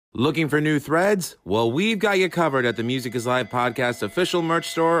Looking for new threads? Well, we've got you covered at the Music is Live podcast official merch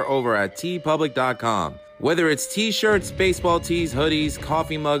store over at tpublic.com. Whether it's t-shirts, baseball tees, hoodies,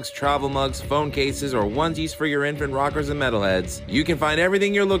 coffee mugs, travel mugs, phone cases, or onesies for your infant rockers and metalheads, you can find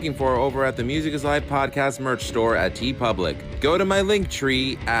everything you're looking for over at the Music is Live podcast merch store at tpublic. Go to my link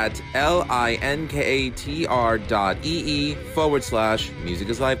tree at linkatr.ee/Music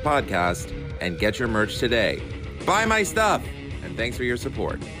is Live podcast and get your merch today. Buy my stuff, and thanks for your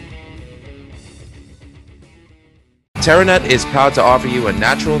support. TerraNut is proud to offer you a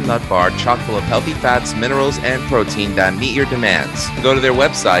natural nut bar chock full of healthy fats, minerals, and protein that meet your demands. Go to their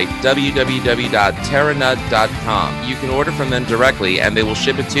website, www.terranut.com. You can order from them directly, and they will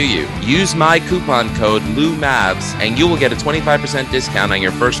ship it to you. Use my coupon code LOUMAVS, and you will get a 25% discount on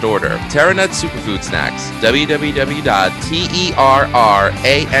your first order. TerraNut Superfood Snacks,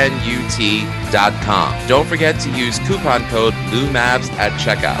 www.terranut.com. Don't forget to use coupon code LOUMAVS at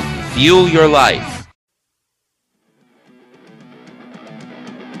checkout. Fuel your life.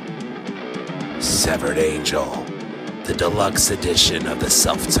 Severed Angel, the deluxe edition of the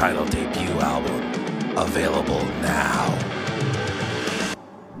self-titled debut album, available now.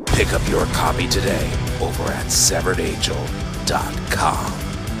 Pick up your copy today over at severedangel.com.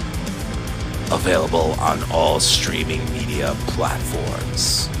 Available on all streaming media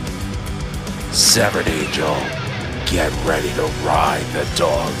platforms. Severed Angel, get ready to ride the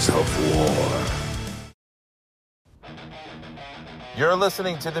dogs of war. You're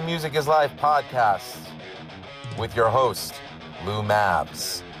listening to the Music is Live podcast with your host, Lou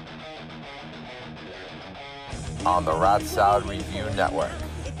Mavs, on the Rat Salad Review Network.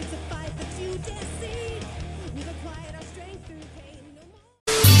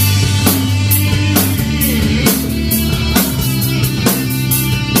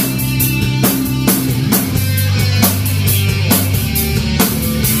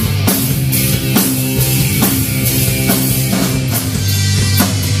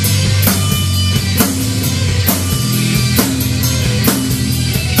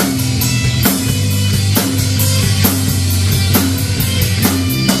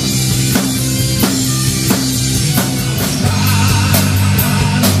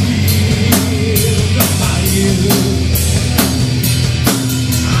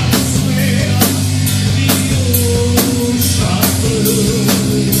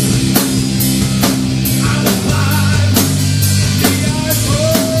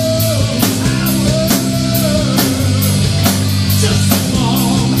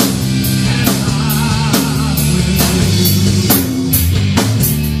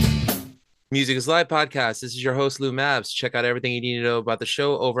 Music is Live podcast. This is your host, Lou Mavs. Check out everything you need to know about the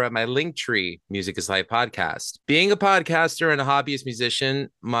show over at my link tree, Music is Live podcast. Being a podcaster and a hobbyist musician,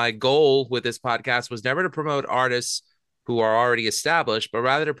 my goal with this podcast was never to promote artists who are already established, but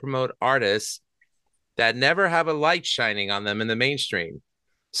rather to promote artists that never have a light shining on them in the mainstream.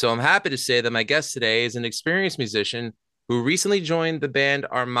 So I'm happy to say that my guest today is an experienced musician who recently joined the band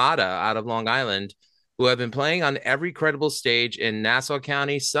Armada out of Long Island, who have been playing on every credible stage in Nassau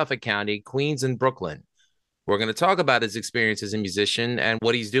County, Suffolk County, Queens, and Brooklyn. We're going to talk about his experience as a musician and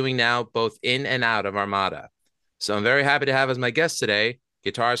what he's doing now, both in and out of Armada. So I'm very happy to have as my guest today,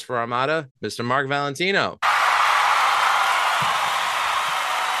 guitarist for Armada, Mr. Mark Valentino.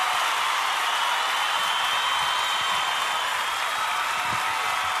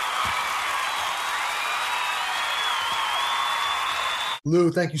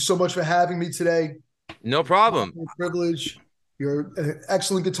 Lou, thank you so much for having me today. No problem. It's a privilege. You're an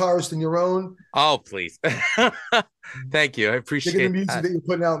excellent guitarist in your own. Oh, please. Thank you. I appreciate the music that you're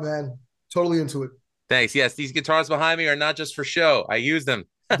putting out, man. Totally into it. Thanks. Yes, these guitars behind me are not just for show. I use them.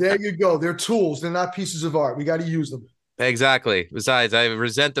 There you go. They're tools. They're not pieces of art. We got to use them. Exactly. Besides, I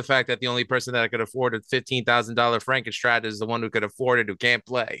resent the fact that the only person that could afford a $15,000 Frankenstrat is the one who could afford it, who can't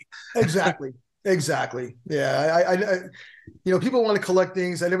play. Exactly. Exactly. Yeah. I people want to collect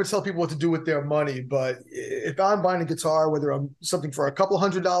things. I never tell people what to do with their money, but if I'm buying a guitar, whether I'm something for a couple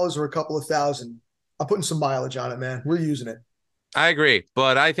 $100 or a couple of $1,000, I'm putting some mileage on it, man. We're using it. I agree.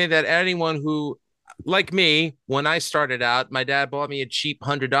 But I think that anyone who, like me, when I started out, my dad bought me a cheap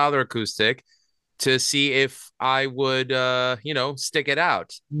 $100 acoustic to see if I would, stick it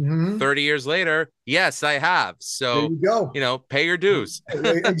out. Mm-hmm. 30 years later, yes, I have. So, there you go. Pay your dues.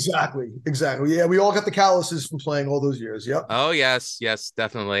 Exactly. Yeah, we all got the calluses from playing all those years. Yep. Oh, yes,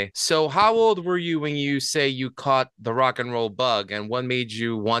 definitely. So how old were you when you say you caught the rock and roll bug, and what made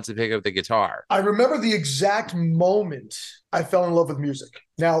you want to pick up the guitar? I remember the exact moment I fell in love with music.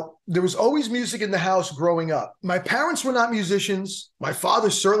 Now, there was always music in the house growing up. My parents were not musicians. My father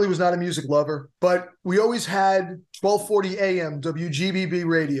certainly was not a music lover, but we always had had 1240 AM WGBB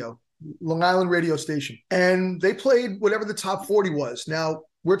radio, Long Island radio station. And they played whatever the top 40 was. Now,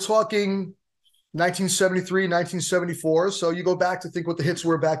 we're talking 1973, 1974. So you go back to think what the hits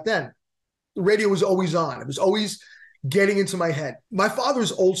were back then. The radio was always on. It was always getting into my head. My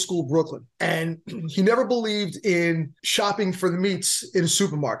father's old school Brooklyn, and he never believed in shopping for the meats in a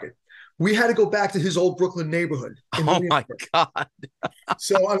supermarket. We had to go back to his old Brooklyn neighborhood. Oh my God.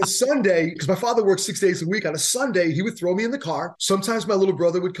 So on a Sunday, because my father worked 6 days a week, on a Sunday, he would throw me in the car. Sometimes my little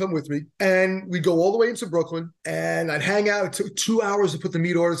brother would come with me, and we'd go all the way into Brooklyn, and I'd hang out. It took 2 hours to put the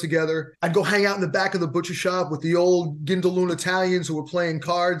meat order together. I'd go hang out in the back of the butcher shop with the old Gindaloon Italians who were playing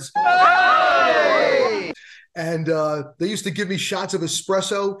cards. Hey! And they used to give me shots of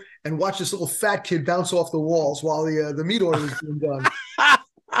espresso and watch this little fat kid bounce off the walls while the meat order was being done.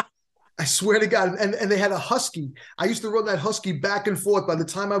 I swear to God. And they had a husky. I used to run that husky back and forth. By the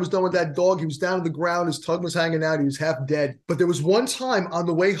time I was done with that dog, he was down on the ground. His tongue was hanging out. He was half dead. But there was one time on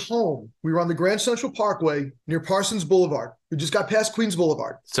the way home, we were on the Grand Central Parkway near Parsons Boulevard. We just got past Queens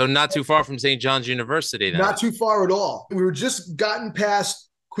Boulevard. So not too far from St. John's University then. Not too far at all. We were just gotten past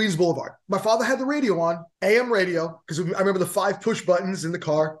Queens Boulevard. My father had the radio on, AM radio, because I remember the 5 push buttons in the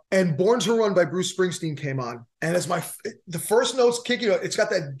car, and Born to Run by Bruce Springsteen came on. And as the first notes kick, it's got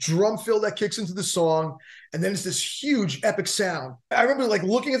that drum fill that kicks into the song, and then it's this huge epic sound. I remember like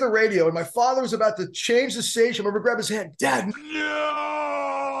looking at the radio, and my father was about to change the station. I remember grabbing his hand, Dad, no!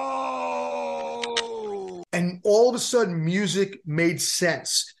 And all of a sudden, music made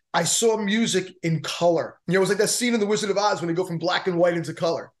sense. I saw music in color. It was like that scene in The Wizard of Oz when they go from black and white into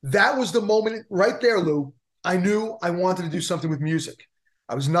color. That was the moment right there, Lou. I knew I wanted to do something with music.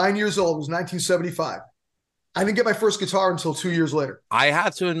 I was 9 years old. It was 1975. I didn't get my first guitar until 2 years later. I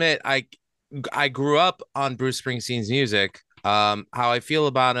have to admit, I grew up on Bruce Springsteen's music. How I feel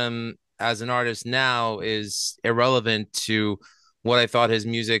about him as an artist now is irrelevant to what I thought his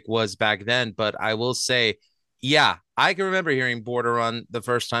music was back then. But I will say, yeah, I can remember hearing Border Run the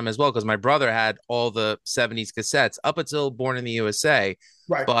first time as well, because my brother had all the 70s cassettes up until Born in the USA.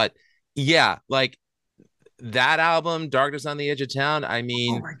 Right. But yeah, like that album, Darkness on the Edge of Town. I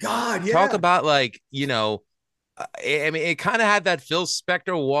mean, oh my God, yeah. Talk about like, I mean, it kind of had that Phil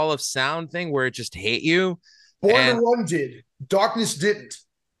Spector wall of sound thing where it just hit you. Born to Run did. Darkness didn't.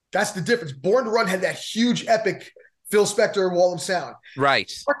 That's the difference. Born to Run had that huge, epic Phil Spector wall of sound.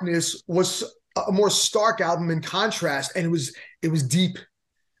 Right. Darkness was a more stark album in contrast, and it was deep.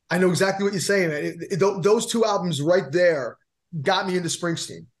 I know exactly what you're saying, man. Those two albums right there got me into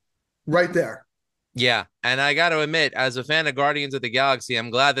Springsteen. Right there. Yeah, and I got to admit, as a fan of Guardians of the Galaxy, I'm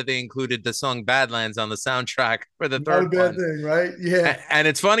glad that they included the song Badlands on the soundtrack for the third one. Not a bad thing, right? Yeah. And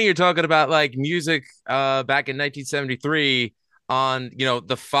it's funny you're talking about like music back in 1973 on,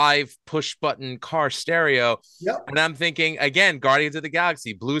 the 5 push button car stereo. Yep. And I'm thinking, again, Guardians of the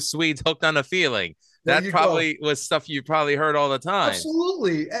Galaxy, Blue Swedes, Hooked on a Feeling. That probably was stuff you probably heard all the time.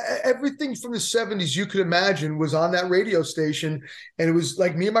 Absolutely. Everything from the 70s you could imagine was on that radio station. And it was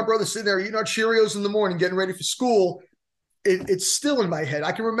like me and my brother sitting there eating our Cheerios in the morning, getting ready for school. It's still in my head.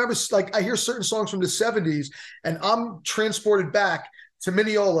 I can remember, like, I hear certain songs from the 70s and I'm transported back to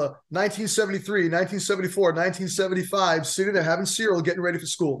Mineola, 1973, 1974, 1975, sitting there having cereal, getting ready for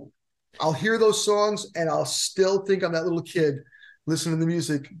school. I'll hear those songs and I'll still think I'm that little kid listening to the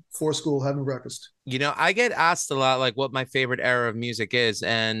music for school, having breakfast. I get asked a lot, like, what my favorite era of music is.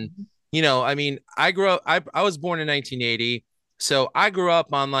 And, I mean, I was born in 1980. So I grew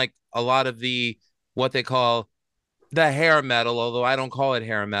up on like a lot of what they call the hair metal, although I don't call it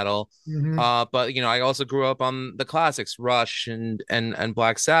hair metal. Mm-hmm. But, I also grew up on the classics, Rush and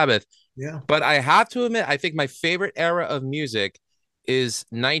Black Sabbath. Yeah. But I have to admit, I think my favorite era of music is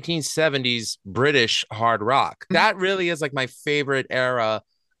 1970s British hard rock. That really is like my favorite era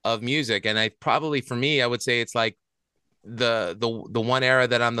of music. And for me, I would say it's like the one era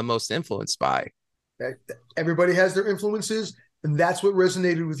that I'm the most influenced by. Everybody has their influences, and that's what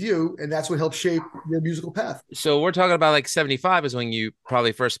resonated with you, and that's what helped shape your musical path. So we're talking about like 75 is when you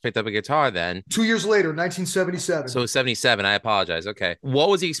probably first picked up a guitar then. 2 years later, 1977. So 77, I apologize. Okay. What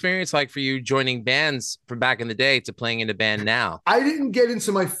was the experience like for you joining bands from back in the day to playing in a band now? I didn't get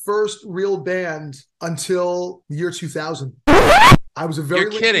into my first real band until the year 2000. I was a very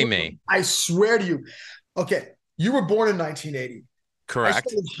You're kidding me. I swear to you. Okay, you were born in 1980. Correct. I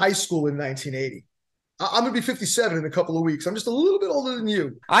started high school in 1980. I'm going to be 57 in a couple of weeks. I'm just a little bit older than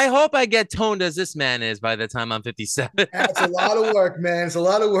you. I hope I get toned as this man is by the time I'm 57. That's a lot of work, man. It's a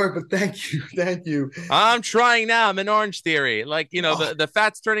lot of work, but thank you. Thank you. I'm trying now. I'm in Orange Theory. Like, Oh, the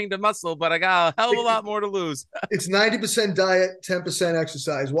fat's turning to muscle, but I got a hell of a lot more to lose. it's 90% diet, 10%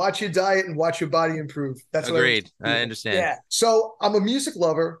 exercise. Watch your diet and watch your body improve. That's Agreed. what I understand. Yeah. So I'm a music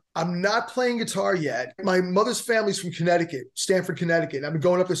lover. I'm not playing guitar yet. My mother's family's from Connecticut, Stamford, Connecticut. I've been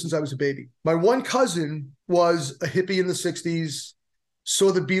going up there since I was a baby. My one cousin was a hippie in the 60s,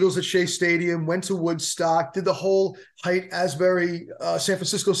 saw the Beatles at Shea Stadium, went to Woodstock, did the whole Haight-Ashbury, San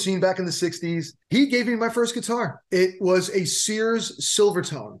Francisco scene back in the 60s. He gave me my first guitar. It was a Sears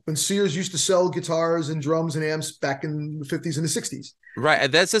Silvertone, when Sears used to sell guitars and drums and amps back in the 50s and the 60s.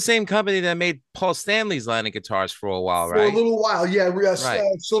 Right. That's the same company that made Paul Stanley's line of guitars for a while, For right? a little while, yeah. Right.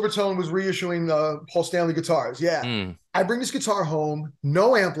 Silvertone was reissuing Paul Stanley guitars, yeah. Mm. I bring this guitar home,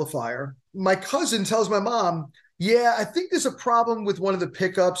 no amplifier. My cousin tells my mom, yeah, I think there's a problem with one of the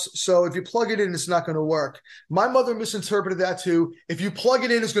pickups. So if you plug it in, it's not going to work. My mother misinterpreted that too. If you plug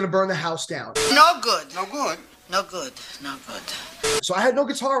it in, it's going to burn the house down. No good. No good. No good. No good. So I had no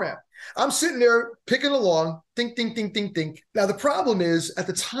guitar amp. I'm sitting there picking along, think, think, think, think, think. Now, the problem is, at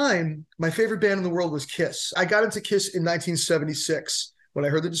the time, my favorite band in the world was Kiss. I got into Kiss in 1976 when I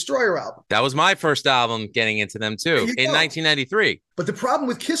heard the Destroyer album. That was my first album getting into them too, in 1993. But the problem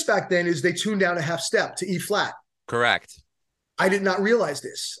with Kiss back then is they tuned down a half step to E flat. Correct. I did not realize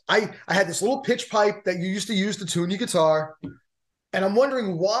this. I had this little pitch pipe that you used to use to tune your guitar, and I'm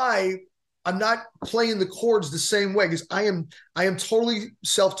wondering why I'm not playing the chords the same way, because I am totally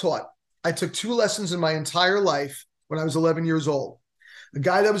self-taught. I took 2 lessons in my entire life when I was 11 years old. The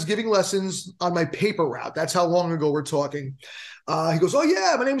guy that was giving lessons on my paper route, that's how long ago we're talking. He goes, oh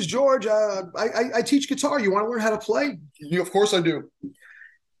yeah, my name's George. I teach guitar. You want to learn how to play? Of course I do.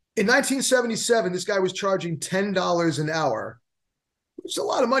 In 1977, this guy was charging $10 an hour, which is a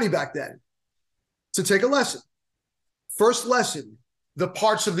lot of money back then, to take a lesson. First lesson, the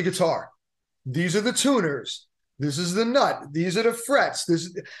parts of the guitar. These are the tuners. This is the nut. These are the frets.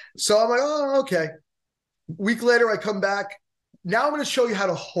 So I'm like, oh, okay. Week later, I come back. Now I'm going to show you how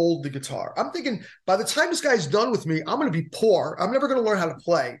to hold the guitar. I'm thinking, by the time this guy's done with me, I'm going to be poor. I'm never going to learn how to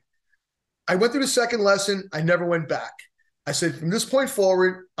play. I went through the second lesson. I never went back. I said, from this point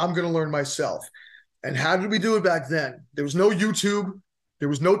forward, I'm going to learn myself. And how did we do it back then? There was no YouTube. There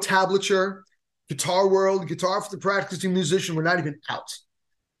was no tablature. Guitar World, Guitar for the Practicing Musician were not even out.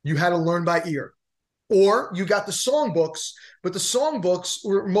 You had to learn by ear. Or you got the songbooks, but the songbooks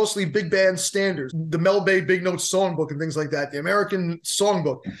were mostly big band standards. The Mel Bay Big Note Songbook and things like that. The American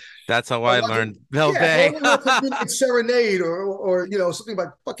Songbook. That's how I learned Mel Bay. Serenade or something by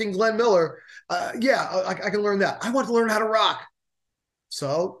fucking Glenn Miller. I can learn that. I want to learn how to rock.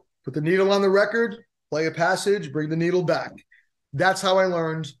 So put the needle on the record, play a passage, bring the needle back. That's how I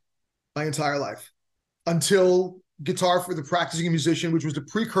learned my entire life until Guitar for the Practicing Musician, which was the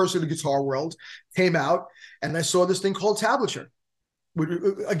precursor to Guitar World, came out, and I saw this thing called tablature.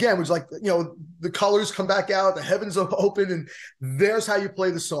 Again, which was like, the colors come back out, the heavens are open, and there's how you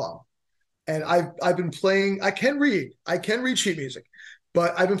play the song. And I've been playing. I can read sheet music,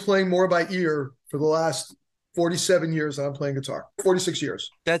 but I've been playing more by ear for the last 47 years that I'm playing guitar. 46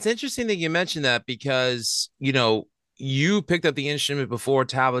 years. That's interesting that you mentioned that, because you picked up the instrument before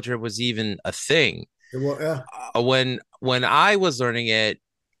tablature was even a thing. Well, yeah. When I was learning it,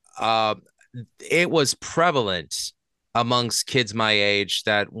 it was prevalent amongst kids my age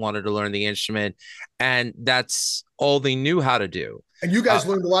that wanted to learn the instrument, and that's all they knew how to do. And you guys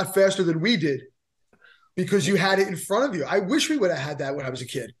learned a lot faster than we did because you had it in front of you. I wish we would have had that when I was a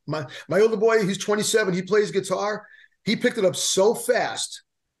kid. My older boy, he's 27. He plays guitar. He picked it up so fast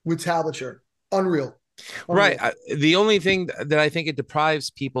with tablature. Unreal. Right. The only thing that I think it deprives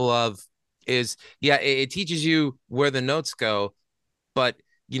people of is, it teaches you where the notes go, but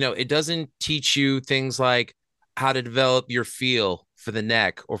it doesn't teach you things like how to develop your feel for the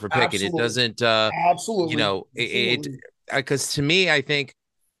neck or for picking. Absolutely. It doesn't absolutely. Because to me, I think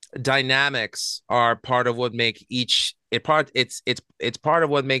dynamics are part of what make it's part of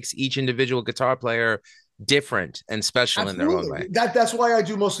what makes each individual guitar player different and special. Absolutely. In their own way. That's why I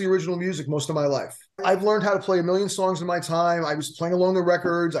do mostly original music most of my life. I've learned how to play a million songs in my time. I was playing along the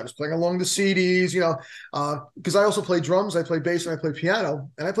records. I was playing along the CDs, because I also play drums. I play bass and I play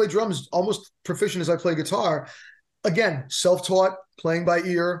piano, and I play drums almost proficient as I play guitar. Again, self-taught, playing by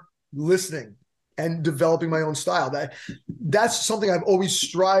ear, listening, and developing my own style. That's something I've always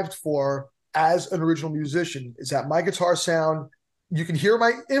strived for as an original musician, is that my guitar sound, you can hear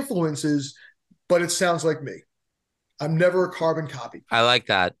my influences, but it sounds like me. I'm never a carbon copy. I like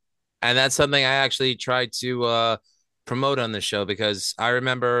that. And that's something I actually tried to promote on the show, because I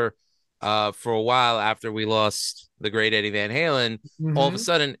remember for a while after we lost the great Eddie Van Halen, all of a Mm-hmm.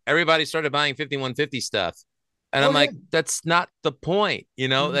 sudden everybody started buying 5150 stuff. And Oh I'm yeah. like, that's not the point. Like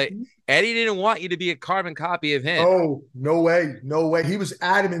Mhm. Eddie didn't want you to be a carbon copy of him. Oh, no way, no way. He was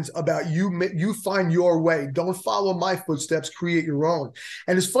adamant about you find your way. Don't follow my footsteps, create your own.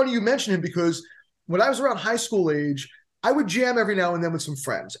 And it's funny you mention him because when I was around high school age, I would jam every now and then with some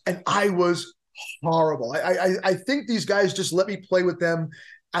friends, and I was horrible. I think these guys just let me play with them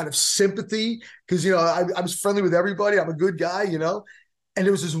out of sympathy because I was friendly with everybody. I'm a good guy. And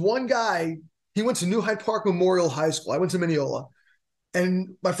there was this one guy, he went to New Hyde Park Memorial High School. I went to Mineola.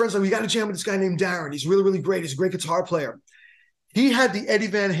 And my friend's like, we got to jam with this guy named Darren. He's really, really great. He's a great guitar player. He had the Eddie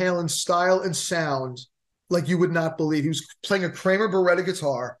Van Halen style and sound like you would not believe. He was playing a Kramer Beretta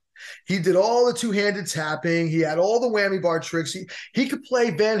guitar. He did all the two-handed tapping. He had all the whammy bar tricks. He could play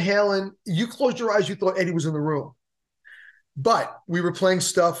Van Halen. You closed your eyes, you thought Eddie was in the room. But we were playing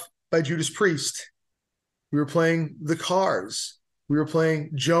stuff by Judas Priest. We were playing The Cars. We were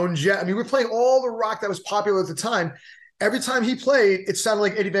playing Joan Jett. I mean, we were playing all the rock that was popular at the time. Every time he played, it sounded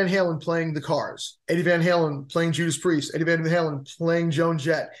like Eddie Van Halen playing The Cars, Eddie Van Halen playing Judas Priest, Eddie Van Halen playing Joan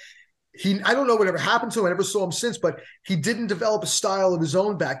Jett. I don't know whatever happened to him. I never saw him since, but he didn't develop a style of his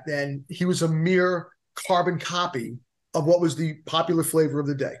own back then. He was a mere carbon copy of what was the popular flavor of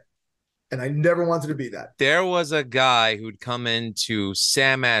the day. And I never wanted to be that. There was a guy who'd come into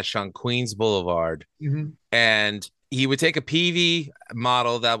Sam Ash on Queens Boulevard, Mm-hmm. and he would take a PV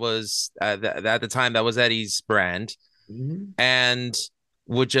model that was at the time that was Eddie's brand, Mm-hmm. and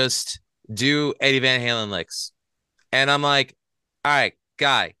would just do Eddie Van Halen licks. And I'm like, all right,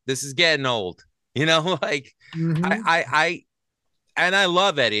 guy, this is getting old. Like Mm-hmm. I and I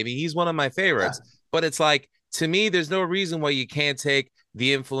love Eddie. I mean, he's one of my Yeah. favorites. But it's like, to me, there's no reason why you can't take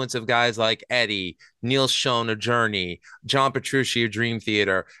the influence of guys like Eddie, Neil Schon of Journey, John Petrucci of Dream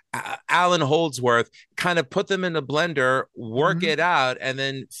Theater, Alan Holdsworth, kind of put them in the blender, work Mm-hmm. it out, and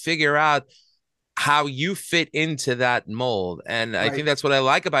then figure out how you fit into that mold. And I Right. think that's what I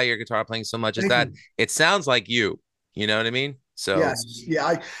like about your guitar playing so much, is Thank that you. it sounds like you. You know what I mean? So Yes.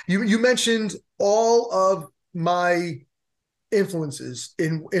 Yeah. You mentioned all of my influences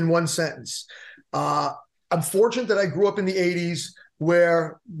in one sentence. Uh, I'm fortunate that I grew up in the 80s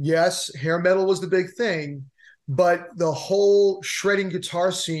where, yes, hair metal was the big thing, but the whole shredding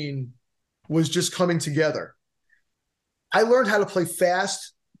guitar scene was just coming together. I learned how to play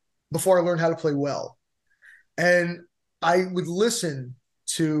fast before I learned how to play well. And I would listen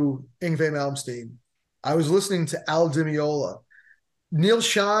to Yngwie Malmsteen. I was listening to Al Di Meola. Neil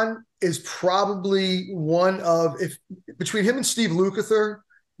Schon is probably one of, if between him and Steve Lukather,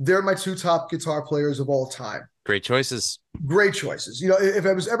 they're my two top guitar players of all time. great choices. Great choices. If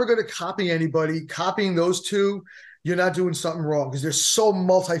I was ever going to copy anybody, copying those two, you're not doing something wrong because they're so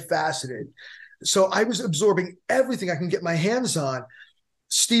multifaceted. So I was absorbing everything I can get my hands on.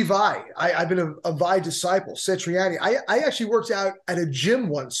 Steve Vai, I've been a Vai disciple. Satriani, I actually worked out at a gym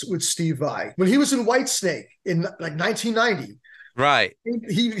once with Steve Vai when he was in Whitesnake in like 1990. Right.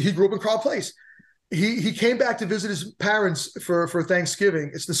 He grew up in Carl Place. He came back to visit his parents for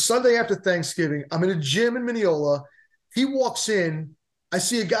Thanksgiving. It's the Sunday after Thanksgiving. I'm in a gym in Mineola. He walks in. I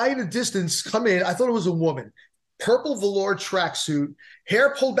see a guy in the distance come in. I thought it was a woman. Purple velour tracksuit,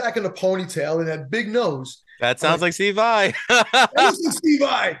 hair pulled back in a ponytail, and that big nose. That I'm sounds like Steve Vai. that is Steve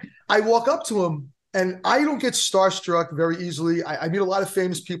Vai. I walk up to him, and I don't get starstruck very easily. I meet a lot of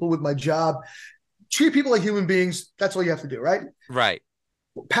famous people with my job. Treat people like human beings. That's all you have to do, right? Right.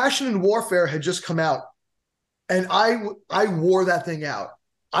 Passion and Warfare had just come out, and I wore that thing out.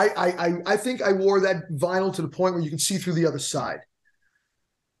 I think I wore that vinyl to the point where you can see through the other side.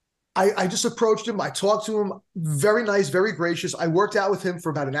 I just approached him. I talked to him. Very nice, very gracious. I worked out with him for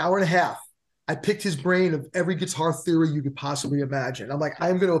about an hour and a half. I picked his brain of every guitar theory you could possibly imagine. I'm like,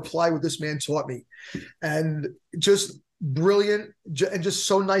 I'm going to apply what this man taught me, and just brilliant and just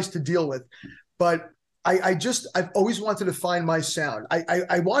so nice to deal with. But I've always wanted to find my sound.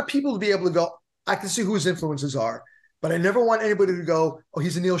 I want people to be able to go, I can see who his influences are, but I never want anybody to go, oh,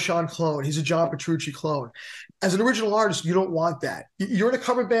 he's a Neil Schon clone. He's a John Petrucci clone. As an original artist, you don't want that. You're in a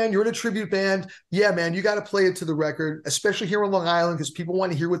cover band, you're in a tribute band. Yeah, man, you got to play it to the record, especially here on Long Island, because people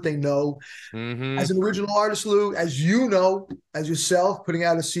want to hear what they know. Mm-hmm. As an original artist, Lou, as you know, as yourself, putting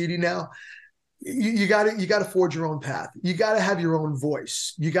out a CD now, you got to forge your own path. You got to have your own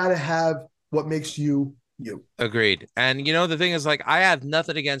voice. You got to have what makes you you. Agreed. And the thing is, like, I have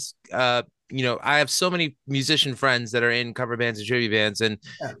nothing against I have so many musician friends that are in cover bands and tribute bands, and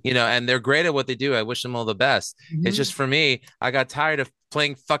Yeah. and they're great at what they do. I wish them all the best. Mm-hmm. It's just, for me, I got tired of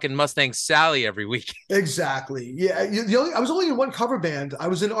playing fucking Mustang Sally every week. Exactly. Yeah. I was only in one cover band. I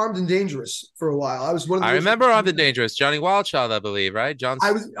was in Armed and Dangerous for a while. I was one of the I remember On the Dangerous, Johnny Wildchild, I believe, right?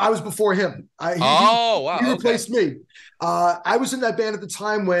 I was before him. Oh, He wow. Okay. replaced me. I was in that band at the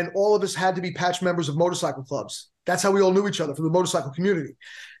time when all of us had to be patch members of motorcycle clubs. That's how we all knew each other from the motorcycle community.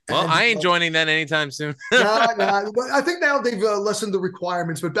 Well, And I ain't joining that anytime soon. nah. I think now they've lessened the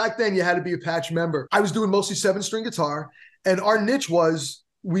requirements, but back then you had to be a patch member. I was doing mostly 7-string guitar, and our niche was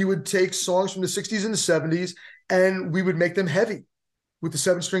we would take songs from the 60s and the 70s and we would make them heavy with the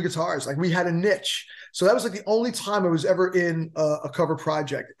 7-string guitars. Like, we had a niche. So that was like the only time I was ever in a cover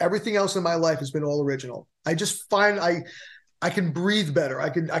project. Everything else in my life has been all original. I just find I can breathe better. I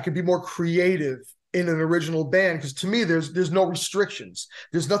can be more creative in an original band, because to me there's no restrictions.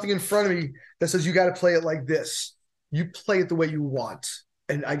 There's nothing in front of me that says you got to play it like this. You play it the way you want,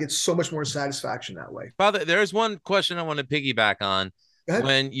 and I get so much more satisfaction that way. Father, there's one question I want to piggyback on.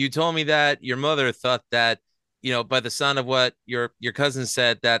 When you told me that your mother thought that, by the sound of what your cousin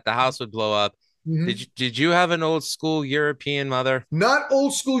said, that the house would blow up. Mm-hmm. Did you have an old school European mother? Not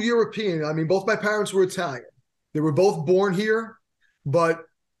old school European. I mean, both my parents were Italian. They were both born here, but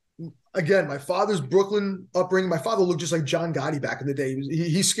again, my father's Brooklyn upbringing. My father looked just like John Gotti back in the day.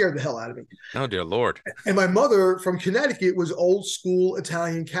 He scared the hell out of me. Oh, dear Lord. And my mother from Connecticut was old school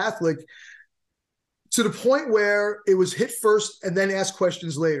Italian Catholic, to the point where it was hit first and then ask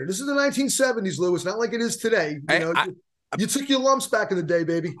questions later. This is the 1970s, Lou. It's not like it is today. You took your lumps back in the day,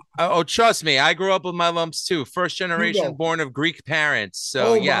 baby. Oh, trust me. I grew up with my lumps too. First generation born of Greek parents.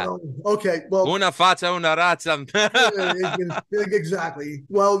 So, yeah. Okay. Well, una fata, una razza. Exactly.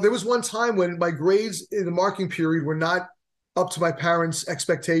 Well, there was one time when my grades in the marking period were not up to my parents'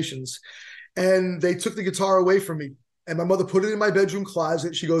 expectations, and they took the guitar away from me. And my mother put it in my bedroom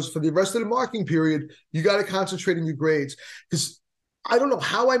closet. She goes, for the rest of the marking period, you got to concentrate on your grades. Because I don't know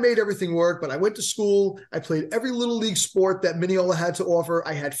how I made everything work, but I went to school. I played every little league sport that Mineola had to offer.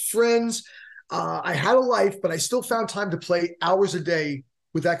 I had friends. I had a life, but I still found time to play hours a day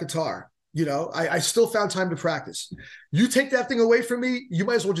with that guitar. I still found time to practice. You take that thing away from me, you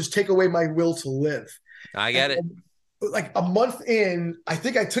might as well just take away my will to live. I get it. Like a month in, I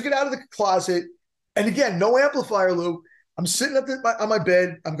think I took it out of the closet. And again, no amplifier, Lou. I'm sitting on my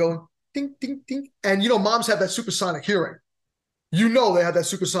bed. I'm going, ding, ding, ding. And, moms have that supersonic hearing. They have that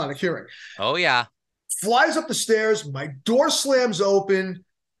supersonic hearing. Oh, yeah. Flies up the stairs. My door slams open.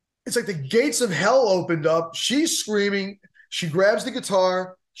 It's like the gates of hell opened up. She's screaming. She grabs the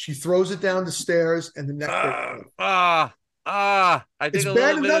guitar. She throws it down the stairs, and the neck breaks. I think it's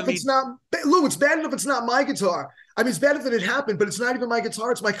bad enough it's not, Lou, it's bad enough it's not my guitar. I mean, it's bad enough that it happened, but it's not even my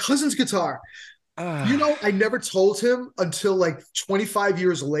guitar. It's my cousin's guitar. I never told him until like 25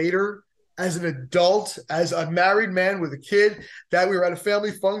 years later, as an adult, as a married man with a kid, that we were at a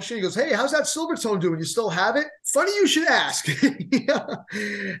family function. He goes, "Hey, how's that Silvertone doing? You still have it?" Funny you should ask. Yeah.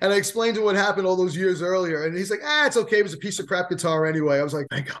 And I explained to him what happened all those years earlier. And he's like, it's okay. It was a piece of crap guitar anyway. I was like,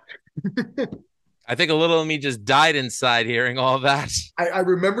 thank God. I think a little of me just died inside hearing all that. I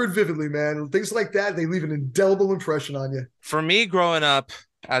remember it vividly, man. Things like that, they leave an indelible impression on you. For me, growing up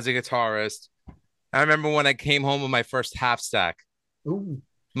as a guitarist, I remember when I came home with my first half stack. Ooh.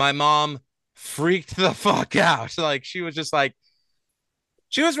 My mom freaked the fuck out. Like, she was just like,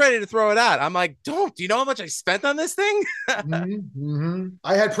 she was ready to throw it out. I'm like, do you know how much I spent on this thing? Mm-hmm.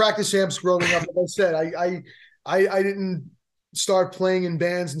 I had practice amps growing up. Like I said, I didn't start playing in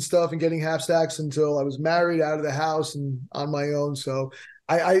bands and stuff and getting half stacks until I was married, out of the house, and on my own. So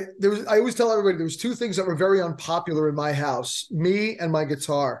I always tell everybody there was two things that were very unpopular in my house: me and my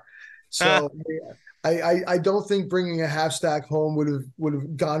guitar. So I don't think bringing a half stack home would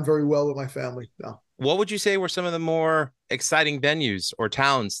have gone very well with my family. No. What would you say were some of the more exciting venues or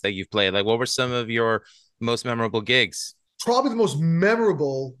towns that you've played? Like, what were some of your most memorable gigs? Probably the most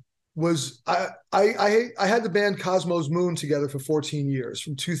memorable was I had the band Cosmos Moon together for 14 years,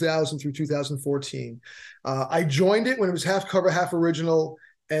 from 2000 through 2014. I joined it when it was half cover, half original.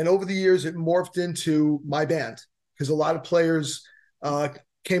 And over the years, it morphed into my band because a lot of players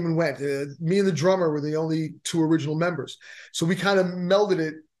came and went. Me and the drummer were the only two original members. So we kind of melded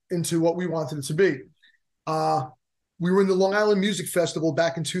it into what we wanted it to be. We were in the Long Island Music Festival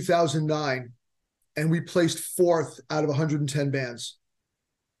back in 2009, and we placed 4th out of 110 bands.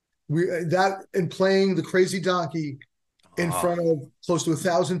 And playing the Crazy Donkey in front of close to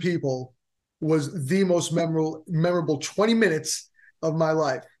 1,000 people was the most memorable 20 minutes of my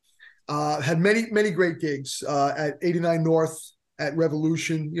life. Had many great gigs at 89 North, at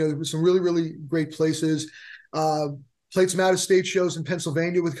Revolution. There were some really, really great places. Played some out-of-state shows in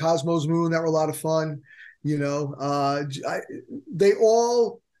Pennsylvania with Cosmos Moon. That were a lot of fun. You know, they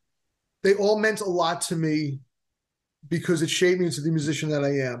all meant a lot to me because it shaped me into the musician that I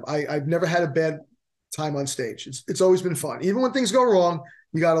am. I've never had a bad time on stage. It's always been fun. Even when things go wrong,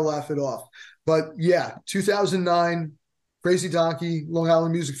 you got to laugh it off. But yeah, 2009, Crazy Donkey, Long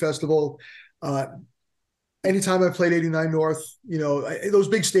Island Music Festival. Anytime I played 89 North, you know, those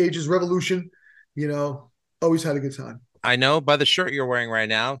big stages, Revolution, you know, always had a good time. I know by the shirt you're wearing right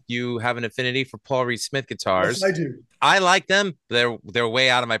now, you have an affinity for Paul Reed Smith Yes, guitars. I do. I like them. They're way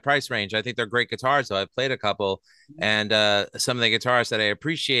out of my price range. I think they're great guitars, though. I've played a couple, and some of the guitarists that I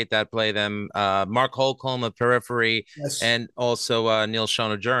appreciate that play them, Mark Holcomb of Periphery, Yes. and also Neil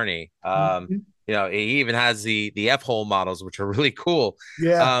Schon of Journey. Mhm. You know, he even has the F hole models, which are really cool.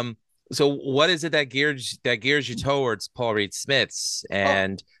 Yeah. Um, so what is it that gears you towards Paul Reed Smiths, Oh,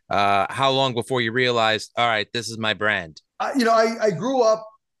 and how long before you realized, all right, this is my brand? I grew up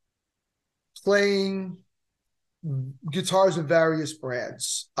playing guitars of various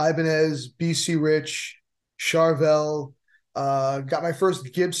brands. Ibanez, BC Rich, Charvel. Got my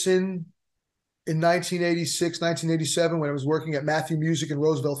first Gibson in 1986, 1987 when I was working at Matthew Music in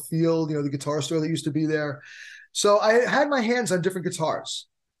Roosevelt Field, you know, the guitar store that used to be there. So I had my hands on different guitars.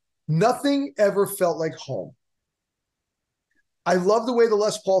 Nothing ever felt like home. I love the way the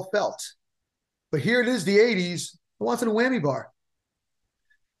Les Paul felt, but here it is, the 80s. I wanted a whammy bar.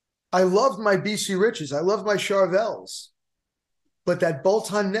 I loved my BC Riches. I loved my Charvels, but that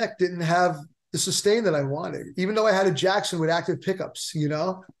bolt-on neck didn't have the sustain that I wanted, even though I had a Jackson with active pickups, you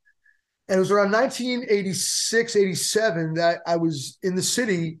know? And it was around 1986, 87 that I was in the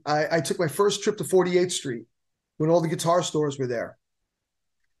city. I took my first trip to 48th Street when all the guitar stores were there.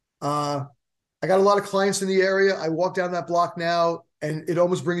 I got a lot of clients in the area. I walk down that block now, and it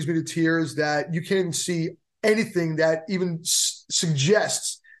almost brings me to tears that you can't even see anything that even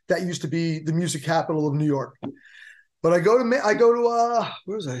suggests that used to be the music capital of New York. But I go to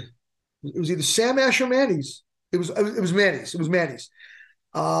where was I? It was either Sam Ash or Manny's. It was Manny's. It was Manny's.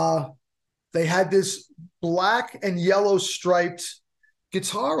 They had this black and yellow striped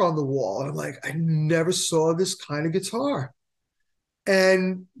guitar on the wall, and I'm like, I never saw this kind of guitar.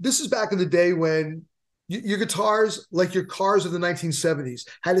 And this is back in the day when your guitars, like your cars of the 1970s,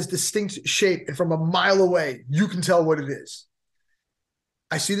 had this distinct shape, and from a mile away, you can tell what it is.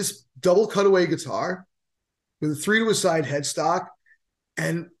 I see this double cutaway guitar with a 3-to-a-side headstock.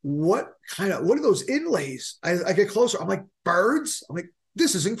 And what are those inlays? I get closer. I'm like, birds? I'm like,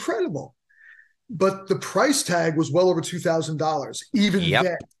 this is incredible. But the price tag was well over $2,000, even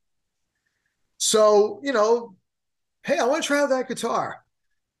then. So, you know, hey, I want to try out that guitar.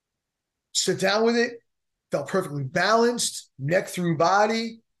 Sit down with it. Felt perfectly balanced, neck through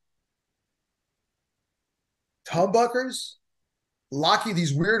body, humbuckers,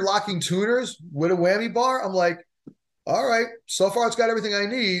 these weird locking tuners with a whammy bar. I'm like, all right, so far it's got everything I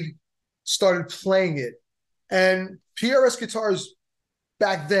need. Started playing it. And PRS guitars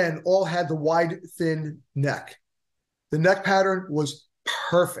back then all had the wide, thin neck. The neck pattern was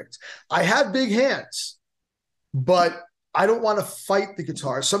perfect. I have big hands, but I don't want to fight the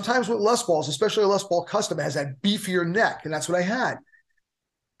guitar. Sometimes with Les Pauls, especially a Les Paul Custom, it has that beefier neck, and that's what I had.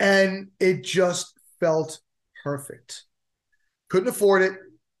 And it just felt perfect. Couldn't afford it.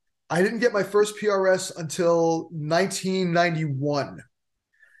 I didn't get my first PRS until 1991.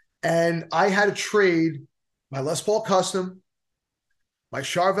 And I had to trade my Les Paul Custom, my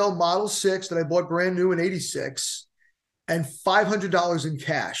Charvel Model 6 that I bought brand new in 86, and $500 in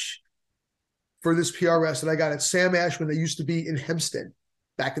cash for this PRS that I got at Sam Ash when they used to be in Hempstead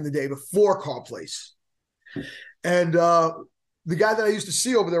back in the day before Carl Place. And the guy that I used to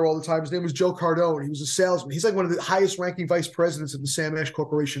see over there all the time, his name was Joe Cardone. He was a salesman. He's like one of the highest ranking vice presidents of the Sam Ash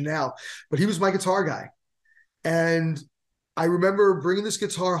Corporation now, but he was my guitar guy. And I remember bringing this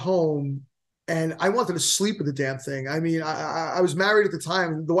guitar home, and I wanted to sleep with the damn thing. I mean, I was married at the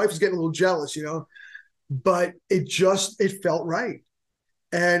time, and the wife was getting a little jealous, you know, but it felt right.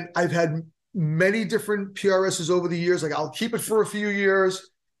 And I've had many different PRSs over the years. Like, I'll keep it for a few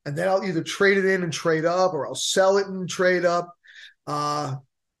years, and then I'll either trade it in and trade up, or I'll sell it and trade up.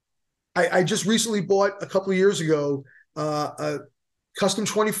 I just recently bought a couple of years ago a custom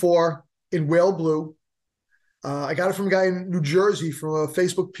 24 in whale blue. I got it from a guy in New Jersey from a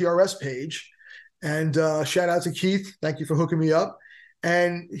Facebook PRS page. And shout out to Keith. Thank you for hooking me up.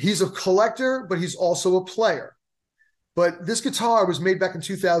 And he's a collector, but he's also a player. But this guitar was made back in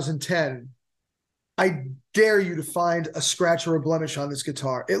 2010. I dare you to find a scratch or a blemish on this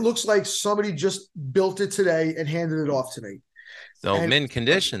guitar. It looks like somebody just built it today and handed it off to me. So And mint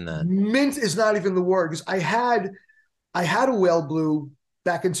condition then. mint is not even the word, because I had a whale blue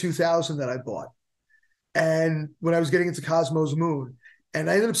back in 2000 that I bought. And when I was getting into Cosmo's Moon, and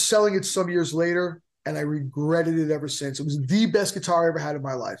I ended up selling it some years later, and I regretted it ever since. It was the best guitar I ever had in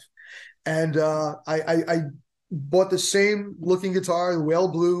my life. And I bought the same looking guitar, the whale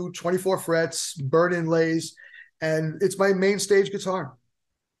blue, 24 frets, burn inlays, and it's my main stage guitar.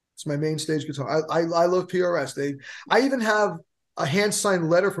 It's my main stage guitar. I love PRS. I even have a hand signed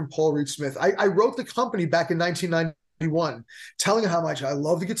letter from Paul Reed Smith. I wrote the company back in 1991, telling them how much I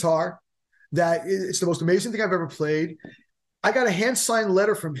love the guitar, that it's the most amazing thing I've ever played. I got a hand signed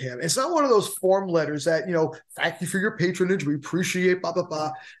letter from him. It's not one of those form letters that, thank you for your patronage. We appreciate blah, blah,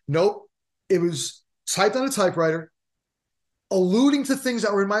 blah. Nope. It was typed on a typewriter, alluding to things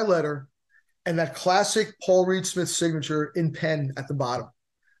that were in my letter, and that classic Paul Reed Smith signature in pen at the bottom.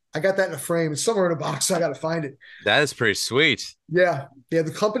 I got that in a frame. It's somewhere in a box. I got to find it. That is pretty sweet. Yeah. Yeah.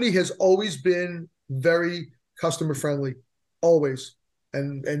 The company has always been very customer friendly, always.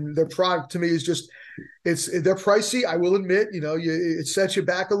 And their product to me is just, they're pricey. I will admit, it sets you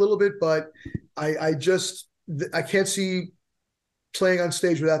back a little bit, but I can't see playing on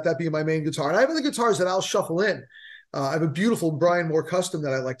stage without that being my main guitar. And I have other guitars that I'll shuffle in. I have a beautiful Brian Moore custom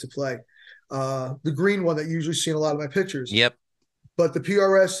that I like to play. The green one that you usually see in a lot of my pictures. Yep. But the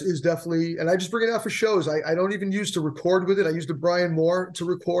PRS is definitely, and I just bring it out for shows. I don't even use to record with it. I use the Brian Moore to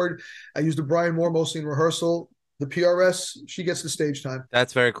record. I use the Brian Moore mostly in rehearsal. The PRS, she gets the stage time.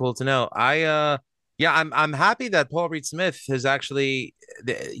 That's very cool to know. I'm happy that Paul Reed Smith has actually,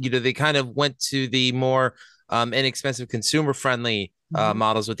 they kind of went to the more inexpensive consumer friendly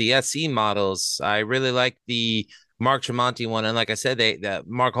models with the SE models. I really like the Mark Tremonti one. And like I said, that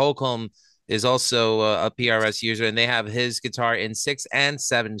Mark Holcomb is also a PRS user, and they have his guitar in 6 and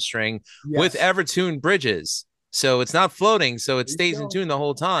 7 string with Evertune bridges. So it's not floating, so it stays in tune the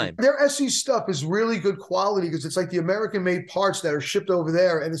whole time. Their SE stuff is really good quality because it's like the American-made parts that are shipped over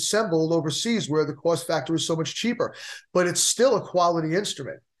there and assembled overseas where the cost factor is so much cheaper. But it's still a quality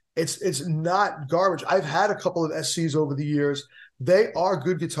instrument. It's not garbage. I've had a couple of SCs over the years. They are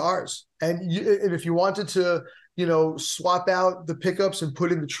good guitars. And if you wanted to swap out the pickups and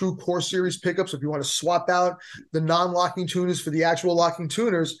put in the true Core Series pickups, if you want to swap out the non-locking tuners for the actual locking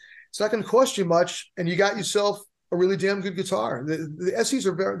tuners, it's not going to cost you much, and you got yourself a really damn good guitar. The SEs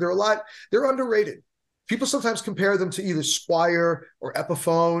they're underrated. People sometimes compare them to either Squier or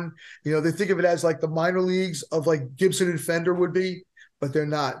Epiphone. They think of it as like the minor leagues of like Gibson and Fender would be, but they're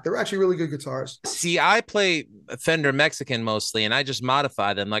not. They're actually really good guitars. See, I play Fender Mexican mostly, and I just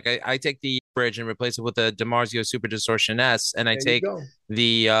modify them. Like I take the bridge and replace it with a DiMarzio Super Distortion S, and I take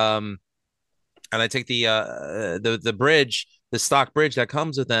the bridge, the stock bridge that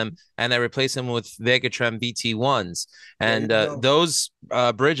comes with them, and I replace them with Vegatrem VT1s. And those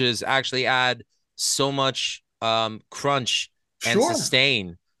bridges actually add so much crunch and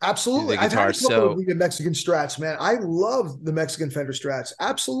sustain. Absolutely. I've had a couple of the Mexican Strats, man. I love the Mexican Fender Strats.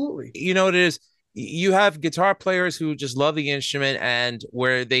 Absolutely. You know what it is? You have guitar players who just love the instrument, and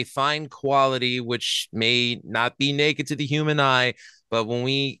where they find quality, which may not be naked to the human eye, but when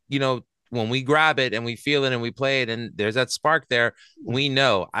we grab it and we feel it and we play it and there's that spark there, we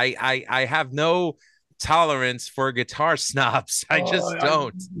know. I have no tolerance for guitar snobs. I just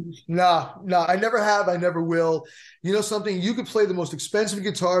don't. No, I never have. I never will. You know something? You could play the most expensive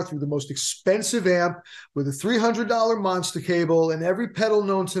guitar through the most expensive amp with a $300 monster cable and every pedal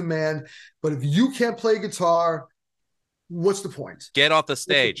known to man. But if you can't play guitar, what's the point? Get off the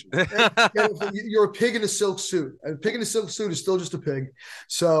stage. You're a pig in a silk suit. A pig in a silk suit is still just a pig.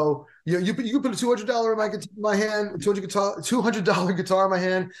 So you can put a $200 in my hand, $200 guitar in my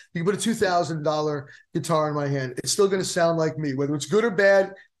hand. You can put a $2,000 guitar in my hand. It's still going to sound like me, whether it's good or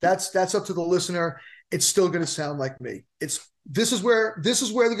bad. That's up to the listener. It's still going to sound like me. This is where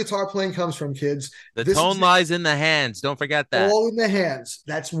the guitar playing comes from, kids. The tone lies in the hands. Don't forget that. All in the hands.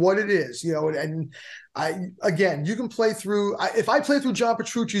 That's what it is. And you can play through. If I play through John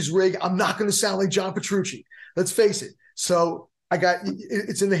Petrucci's rig, I'm not going to sound like John Petrucci. Let's face it. So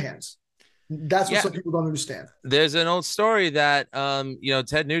it's in the hands. That's what some people don't understand. There's an old story that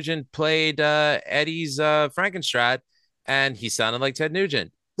Ted Nugent played Eddie's Frankenstrat, and he sounded like Ted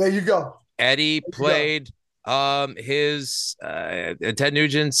Nugent. There you go. Eddie played his Ted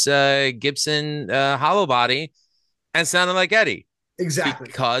Nugent's Gibson hollow body and sounded like Eddie. Exactly.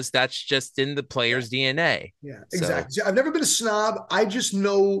 Because that's just in the player's DNA. Yeah, exactly. So I've never been a snob. I just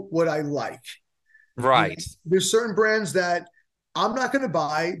know what I like. Right. There's certain brands that I'm not going to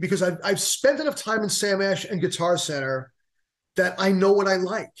buy because I've spent enough time in Sam Ash and Guitar Center that I know what I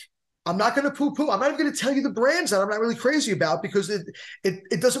like. I'm not going to poo-poo. I'm not even going to tell you the brands that I'm not really crazy about because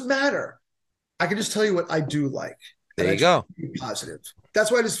it doesn't matter. I can just tell you what I do like. There you go. Be positive.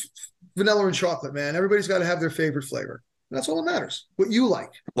 That's why I just vanilla and chocolate, man. Everybody's got to have their favorite flavor. That's all that matters. What you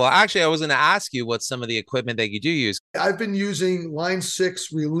like. Well, actually, I was going to ask you what some of the equipment that you do use. I've been using Line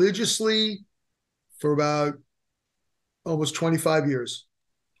 6 religiously for about almost 25 years.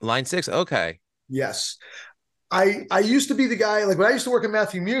 Line 6? Okay. Yes. I used to be the guy, like when I used to work at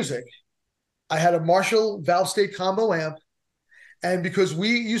Matthew Music, I had a Marshall valve state combo amp. And because we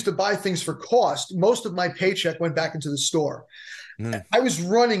used to buy things for cost, most of my paycheck went back into the store. I was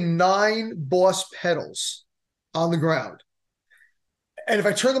running 9 Boss pedals on the ground. And if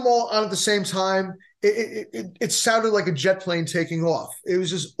I turned them all on at the same time, it sounded like a jet plane taking off. It was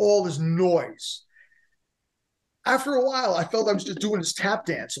just all this noise. After a while, I felt I was just doing this tap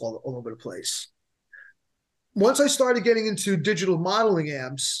dance all over the place. Once I started getting into digital modeling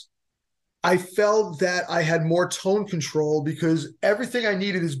amps, I felt that I had more tone control because everything I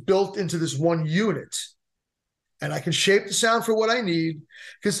needed is built into this one unit. And I can shape the sound for what I need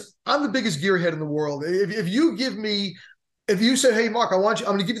because I'm the biggest gearhead in the world. If you said, hey, Mark, I'm going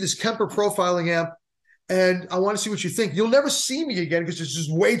to give you this Kemper profiling amp and I want to see what you think, you'll never see me again because there's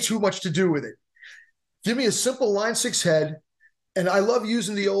just way too much to do with it. Give me a simple Line 6 head. And I love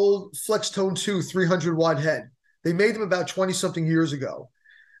using the old Flextone 2 300-watt head. They made them about 20-something years ago.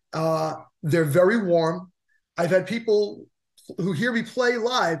 They're very warm. I've had people who hear me play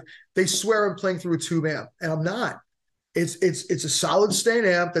live, they swear I'm playing through a tube amp, and I'm not. It's a solid state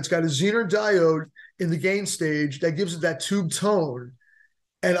amp that's got a Zener diode in the gain stage that gives it that tube tone.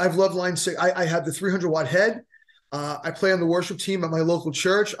 And I've loved Line 6. I have the 300-watt head. I play on the worship team at my local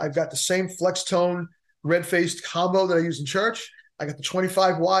church. I've got the same Flextone red-faced combo that I use in church. I got the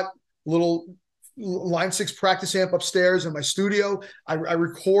 25-watt little Line 6 practice amp upstairs in my studio. I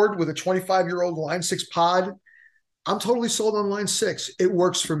record with a 25-year-old Line 6 pod. I'm totally sold on Line 6. It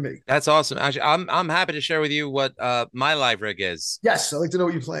works for me. That's awesome. Actually, I'm happy to share with you what my live rig is. Yes, I'd like to know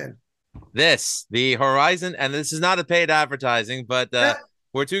what you're playing. The Horizon, and this is not a paid advertising, but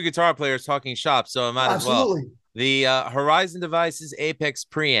we're 2 guitar players talking shop, so I might as well. The Horizon Devices Apex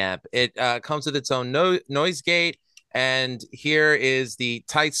preamp. It comes with its own noise gate. And here is the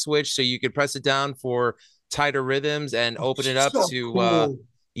tight switch, so you can press it down for tighter rhythms and open it up to cool.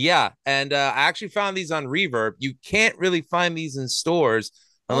 Yeah. And I actually found these on Reverb. You can't really find these in stores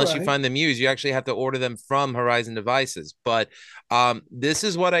unless you find them used. You actually have to order them from Horizon Devices. But this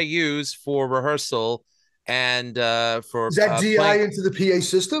is what I use for rehearsal and for is that DI into the PA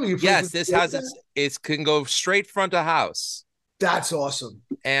system? Yes, this has it can go straight front of house. That's awesome.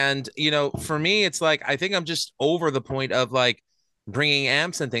 And, for me, it's like, I think I'm just over the point of like bringing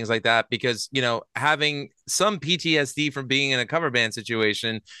amps and things like that because, having some PTSD from being in a cover band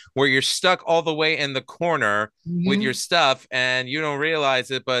situation where you're stuck all the way in the corner with your stuff and you don't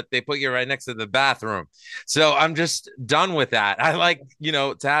realize it, but they put you right next to the bathroom. So I'm just done with that. I like,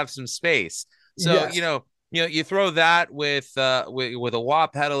 to have some space. So, you throw that with a wah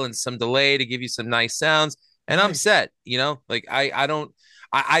pedal and some delay to give you some nice sounds. And I'm set, like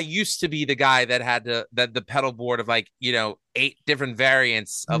I used to be the guy that had the pedal board of like, 8 different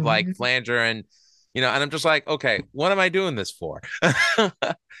variants of like flanger and I'm just like, okay, what am I doing this for? Keep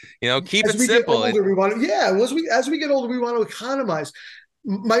it simple. As we get older, we want to economize.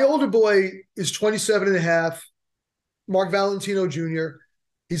 My older boy is 27 and a half, Mark Valentino Jr.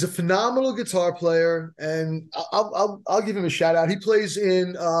 He's a phenomenal guitar player, and I'll give him a shout out. He plays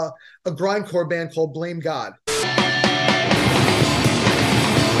in a grindcore band called Blame God.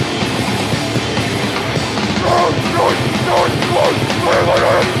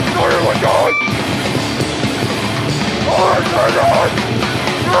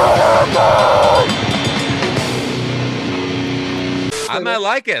 I might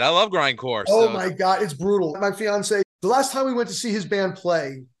like it. I love grindcore. Oh my God, it's brutal. My fiance, the last time we went to see his band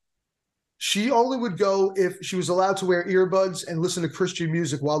play, she only would go if she was allowed to wear earbuds and listen to Christian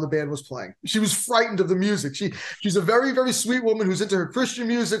music while the band was playing. She was frightened of the music. She's a very, very sweet woman who's into her Christian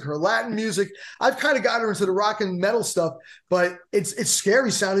music, her Latin music. I've kind of got her into the rock and metal stuff, but it's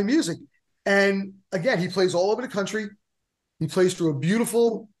scary sounding music. And again, he plays all over the country. He plays through a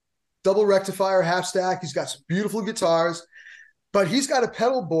beautiful double rectifier, half stack. He's got some beautiful guitars, but he's got a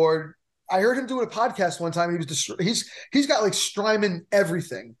pedal board. I heard him doing a podcast one time. He's got like Strymon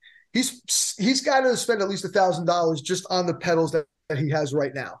everything. He's got to spend at least $1,000 just on the pedals that he has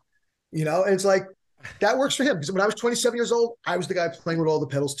right now, and it's like, That works for him because when I was 27 years old, I was the guy playing with all the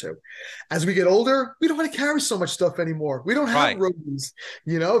pedals too. As we get older, we don't want to carry so much stuff anymore. We don't have Right. roadies.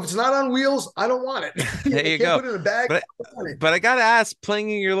 If it's not on wheels, I don't want it. There I you can't go. put it in a bag. But I gotta ask, playing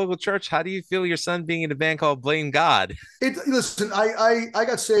in your local church, how do you feel your son being in a band called Blame God? Listen, I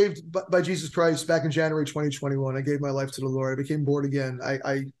got saved by Jesus Christ back in January 2021. I gave my life to the Lord. I became born again.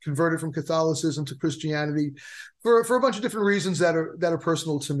 I converted from Catholicism to Christianity for a bunch of different reasons that are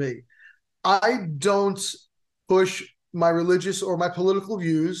personal to me. I don't push my religious or my political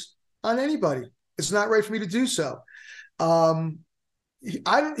views on anybody. It's not right for me to do so. He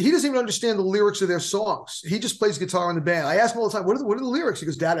doesn't even understand the lyrics of their songs. He just plays guitar in the band. I ask him all the time, what are the lyrics? He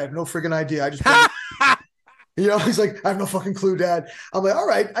goes, Dad, I have no friggin' idea. I just play he's like, I have no fucking clue, Dad. I'm like, all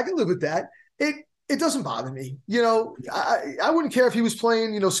right, I can live with that. It doesn't bother me. I wouldn't care if he was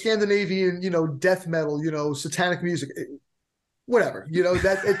playing, Scandinavian, death metal, satanic music, whatever.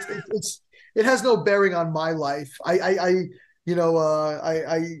 It has no bearing on my life. I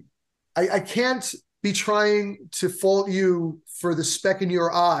can't be trying to fault you for the speck in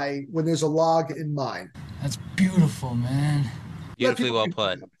your eye when there's a log in mine. That's beautiful, man. Beautifully well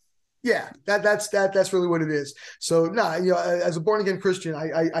put. Yeah, that's really what it is. So as a born again Christian,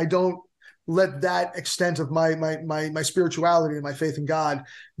 I don't let that extent of my spirituality and my faith in God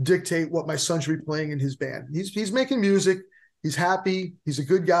dictate what my son should be playing in his band. He's making music. He's happy. He's a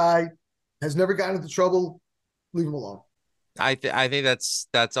good guy. Has never gotten into trouble. Leave him alone. I think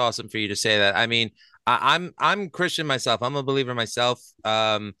that's awesome for you to say that. I mean, I'm Christian myself. I'm a believer myself.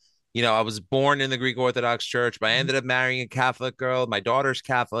 I was born in the Greek Orthodox Church, but I ended up marrying a Catholic girl. My daughter's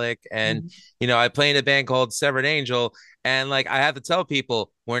Catholic, and I play in a band called Severed Angel. And I have to tell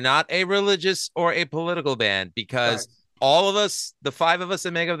people, we're not a religious or a political band because all of us, the five of us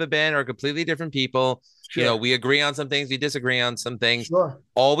that make up the band, are completely different people. Sure. We agree on some things, we disagree on some things. Sure.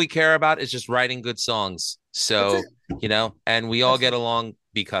 All we care about is just writing good songs. So, and we all get along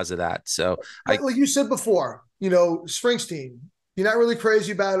because of that. So, like you said before, Springsteen, you're not really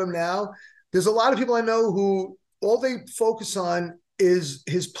crazy about him now. There's a lot of people I know who all they focus on is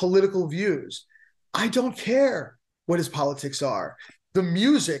his political views. I don't care what his politics are. The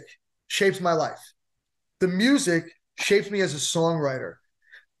music shapes my life. The music shapes me as a songwriter.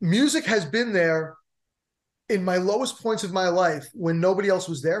 Music has been there in my lowest points of my life when nobody else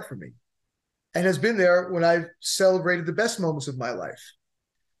was there for me, and has been there when I've celebrated the best moments of my life.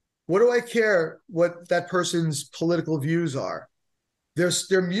 What do I care what that person's political views are?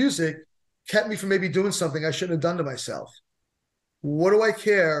 Their music kept me from maybe doing something I shouldn't have done to myself. What do I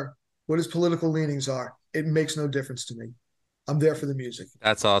care what his political leanings are? It makes no difference to me. I'm there for the music.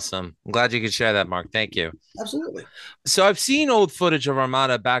 That's awesome. I'm glad you could share that, Mark. Thank you. Absolutely. So I've seen old footage of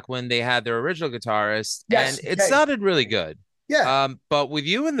Armada back when they had their original guitarist, and it sounded really good. Yeah. But with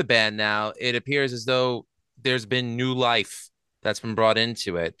you in the band now, it appears as though there's been new life that's been brought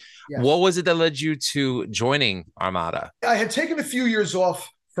into it. Yes. What was it that led you to joining Armada? I had taken a few years off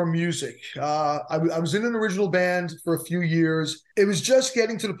from music. I was in an original band for a few years. It was just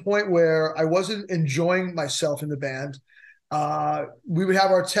getting to the point where I wasn't enjoying myself in the band. We would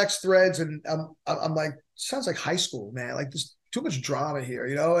have our text threads, and I'm like, sounds like high school, man. Like there's too much drama here,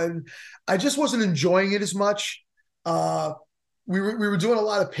 and I just wasn't enjoying it as much. We were doing a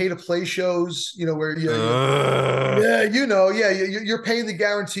lot of pay to play shows, where you're paying the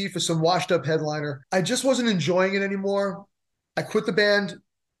guarantee for some washed up headliner. I just wasn't enjoying it anymore. I quit the band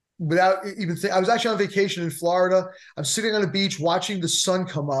without even I was actually on vacation in Florida. I'm sitting on a beach watching the sun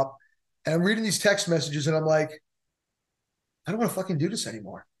come up, and I'm reading these text messages, and I'm like, I don't want to fucking do this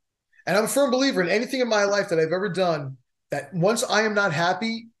anymore. And I'm a firm believer in anything in my life that I've ever done, that once I am not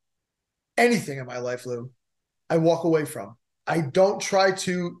happy, anything in my life, Lou, I walk away from. I don't try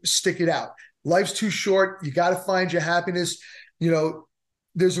to stick it out. Life's too short. You got to find your happiness.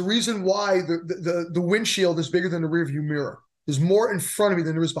 There's a reason why the windshield is bigger than the rearview mirror. There's more in front of me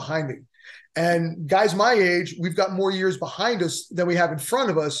than there is behind me. And guys my age, we've got more years behind us than we have in front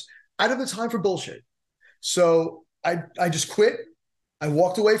of us. I don't have the time for bullshit. So I just quit. I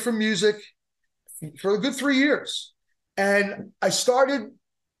walked away from music for a good 3 years. And I started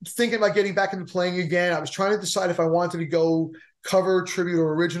thinking about getting back into playing again. I was trying to decide if I wanted to go cover, tribute,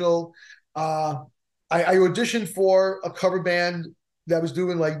 or original. I auditioned for a cover band that was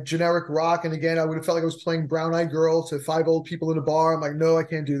doing like generic rock. And again, I would have felt like I was playing Brown Eyed Girl to 5 old people in a bar. I'm like, no, I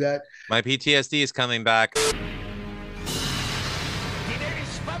can't do that. My PTSD is coming back.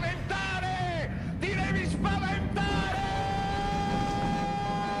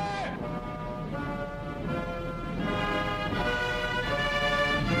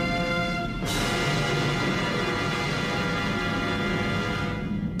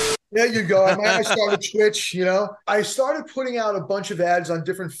 There you go. I started Twitch, I started putting out a bunch of ads on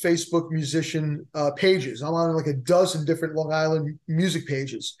different Facebook musician pages. I'm on like a dozen different Long Island music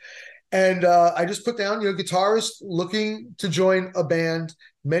pages. And I just put down, guitarist looking to join a band,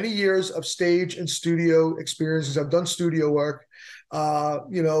 many years of stage and studio experiences. I've done studio work,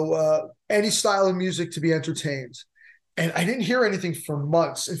 any style of music to be entertained. And I didn't hear anything for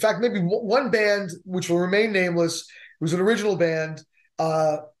months. In fact, maybe one band, which will remain nameless, it was an original band.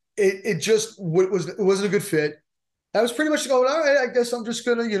 It wasn't a good fit. I was pretty much going, all right, I guess I'm just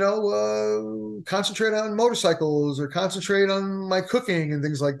going to, concentrate on motorcycles or concentrate on my cooking and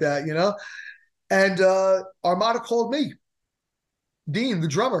things like that, And Armada called me. Dean, the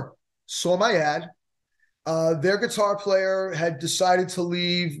drummer, saw my ad. Their guitar player had decided to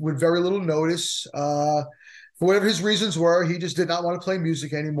leave with very little notice. For whatever his reasons were, he just did not want to play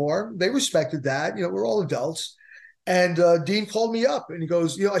music anymore. They respected that. We're all adults. And Dean called me up and he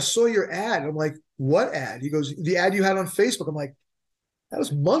goes, I saw your ad. I'm like, what ad? He goes, the ad you had on Facebook. I'm like, that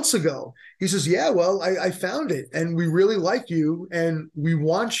was months ago. He says, yeah, well, I found it and we really like you and we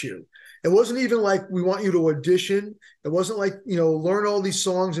want you. It wasn't even like we want you to audition. It wasn't like, learn all these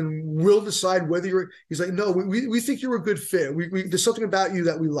songs and we'll decide whether you're, he's like, no, we think you're a good fit. There's something about you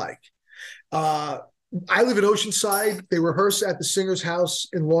that we like. I live in Oceanside. They rehearse at the Singer's House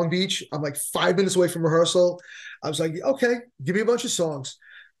in Long Beach. I'm like 5 minutes away from rehearsal. I was like, okay, give me a bunch of songs,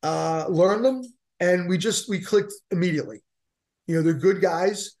 learn them. And we clicked immediately. They're good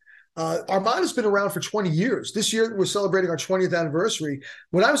guys. Armada's been around for 20 years. This year, we're celebrating our 20th anniversary.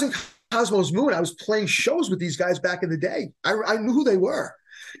 When I was in Cosmos Moon, I was playing shows with these guys back in the day. I knew who they were.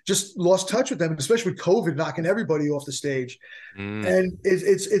 Just lost touch with them, especially with COVID knocking everybody off the stage. And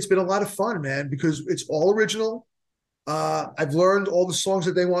it's been a lot of fun, man, because it's all original. I've learned all the songs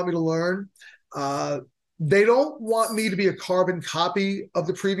that they want me to learn. They don't want me to be a carbon copy of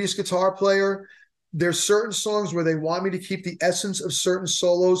the previous guitar player. There's certain songs where they want me to keep the essence of certain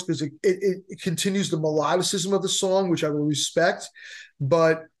solos because it continues the melodicism of the song, which I will respect.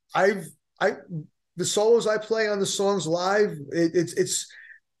 But the solos I play on the songs live, it's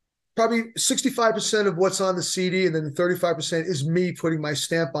probably 65% of what's on the CD, and then 35% is me putting my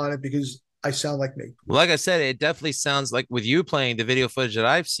stamp on it because I sound like me. Well, like I said, it definitely sounds like with you playing the video footage that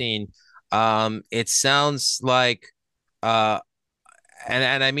I've seen, it sounds like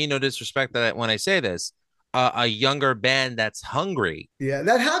and I mean no disrespect that when I say this, a younger band that's hungry. Yeah,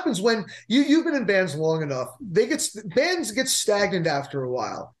 that happens when you've been in bands long enough. Bands get stagnant after a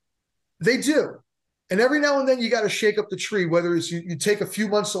while. They do. And every now and then you got to shake up the tree, whether it's you take a few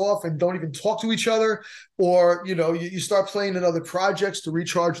months off and don't even talk to each other, or you start playing in other projects to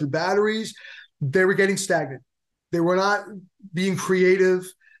recharge the batteries. They were getting stagnant. They were not being creative.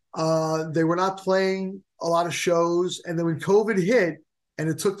 They were not playing a lot of shows. And then when COVID hit and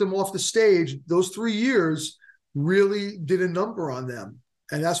it took them off the stage, those 3 years really did a number on them.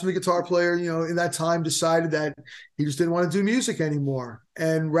 And that's when the guitar player, in that time decided that he just didn't want to do music anymore.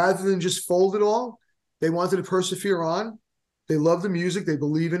 And rather than just fold it all, they wanted to persevere on. They love the music. They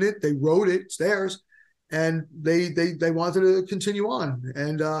believe in it. They wrote it. It's theirs. And they wanted to continue on.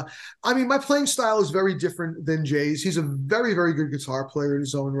 And my playing style is very different than Jay's. He's a very, very good guitar player in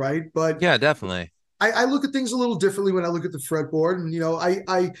his own right. But yeah, definitely. I look at things a little differently when I look at the fretboard. And,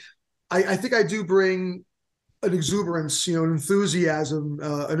 I think I do bring an exuberance, an enthusiasm,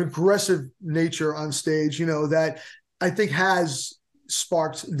 an aggressive nature on stage, that I think has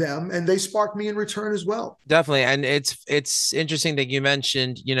sparked them, and they sparked me in return as well. Definitely. And it's interesting that you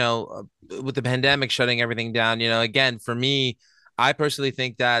mentioned, with the pandemic shutting everything down, again, for me, I personally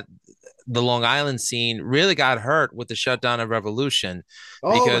think that the Long Island scene really got hurt with the shutdown of Revolution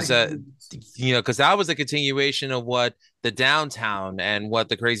because, because that was a continuation of what the downtown and what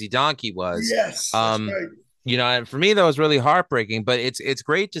the Crazy Donkey was. Yes. That's right. And for me, that was really heartbreaking, but it's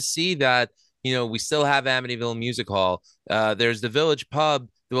great to see that, we still have Amityville Music Hall. There's the Village Pub.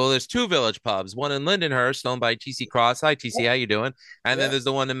 Well, there's two Village Pubs, one in Lindenhurst owned by TC Cross. Hi, TC, how you doing? And then there's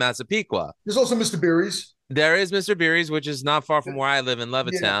the one in Massapequa. There's also Mr. Beery's. There is Mr. Beery's, which is not far from where I live in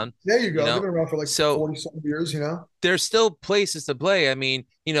Levittown. Yeah. There you go. They've been around for like 40-something years, There's still places to play. I mean,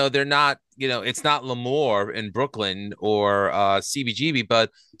 they're not, it's not Lemoore in Brooklyn or CBGB, but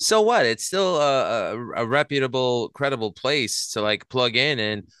so what? It's still a reputable, credible place to like plug in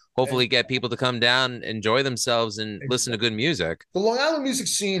and hopefully get people to come down, enjoy themselves, and listen to good music. The Long Island music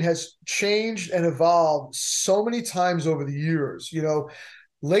scene has changed and evolved so many times over the years.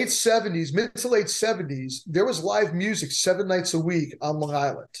 Late 70s, mid to late 70s, there was live music 7 nights a week on Long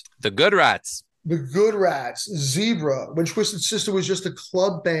Island. The Good Rats. The Good Rats, Zebra, when Twisted Sister was just a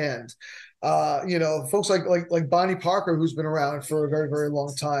club band. Folks like Bonnie Parker, who's been around for a very, very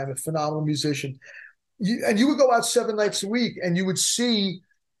long time, a phenomenal musician. You would go out 7 nights a week and you would see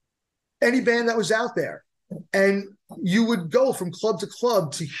any band that was out there. And you would go from club to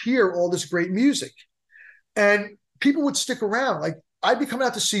club to hear all this great music. And people would stick around. Like, I'd be coming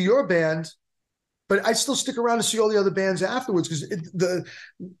out to see your band, but I'd still stick around to see all the other bands afterwards because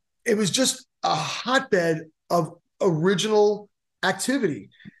it was just a hotbed of original activity.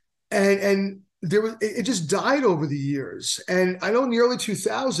 And it just died over the years. And I know in the early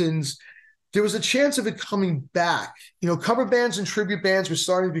 2000s, there was a chance of it coming back. Cover bands and tribute bands were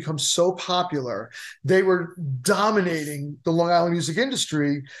starting to become so popular. They were dominating the Long Island music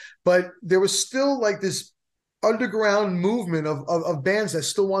industry, but there was still like this underground movement of bands that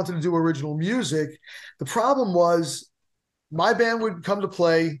still wanted to do original music. The problem was my band would come to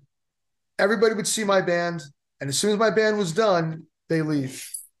play, everybody would see my band, and as soon as my band was done, they leave.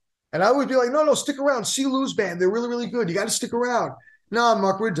 And I would be like, no, stick around. See Lou's band. They're really, really good. You got to stick around. No,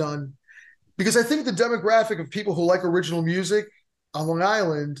 Mark, we're done. Because I think the demographic of people who like original music on Long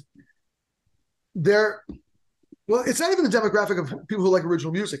Island, it's not even the demographic of people who like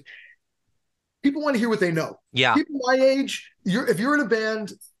original music. People want to hear what they know. Yeah. People my age, if you're in a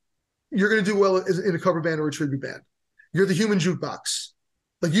band, you're going to do well in a cover band or a tribute band. You're the human jukebox.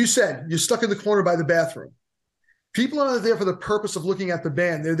 Like you said, you're stuck in the corner by the bathroom. People aren't there for the purpose of looking at the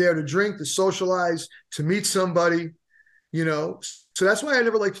band. They're there to drink, to socialize, to meet somebody, So that's why I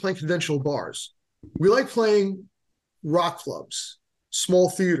never liked playing conventional bars. We like playing rock clubs, small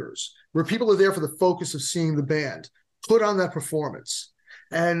theaters, where people are there for the focus of seeing the band put on that performance.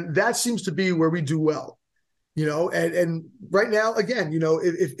 And that seems to be where we do well, and right now, again,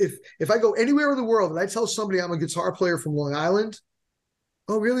 if I go anywhere in the world and I tell somebody I'm a guitar player from Long Island,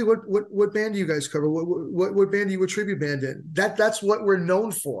 oh, really? What band do you guys cover? What band do you a tribute band in? That's what we're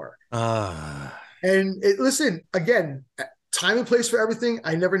known for. And listen, again, time and place for everything.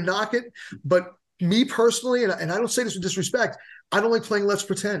 I never knock it. But me personally, and I don't say this with disrespect, I don't like playing Let's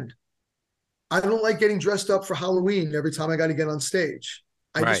Pretend. I don't like getting dressed up for Halloween every time I got to get on stage.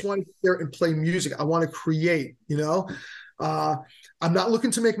 I just want to get there and play music. I want to create, I'm not looking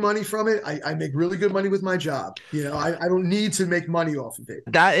to make money from it. I make really good money with my job. I don't need to make money off of it.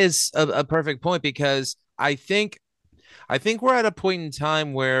 That is a perfect point, because I think we're at a point in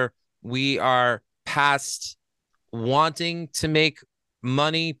time where we are past wanting to make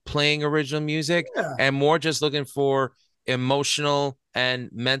money playing original music and more just looking for emotional and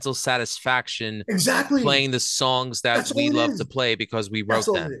mental satisfaction. Exactly. Playing the songs that we love to play because we wrote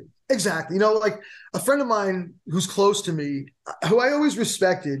them. Exactly. Like a friend of mine who's close to me, who I always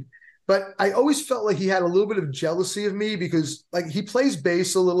respected, but I always felt like he had a little bit of jealousy of me because like he plays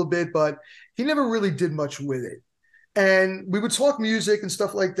bass a little bit, but he never really did much with it. And we would talk music and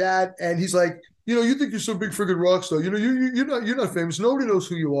stuff like that. And he's like, you think you're some big friggin' rock star. You're not famous. Nobody knows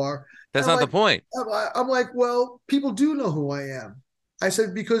who you are. That's not the point. I'm like, well, people do know who I am. I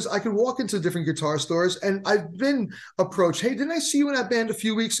said, because I can walk into different guitar stores and I've been approached. Hey, didn't I see you in that band a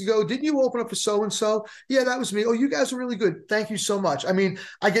few weeks ago? Didn't you open up for so-and-so? Yeah, that was me. Oh, you guys are really good. Thank you so much. I mean,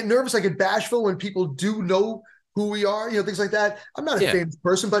 I get nervous. I get bashful when people do know who we are, things like that. I'm not a famous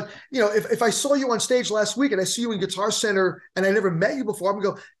person, but, if I saw you on stage last week and I see you in Guitar Center and I never met you before, I'm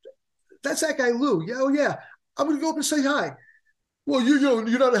going to go, that's that guy Lou. Yeah, oh, yeah. I'm going to go up and say hi. Well,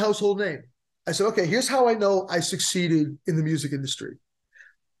 you're not a household name. I said, okay, here's how I know I succeeded in the music industry.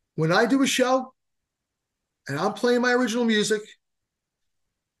 When I do a show and I'm playing my original music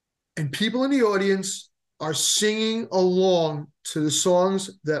and people in the audience are singing along to the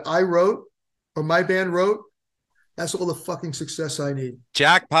songs that I wrote or my band wrote, that's all the fucking success I need.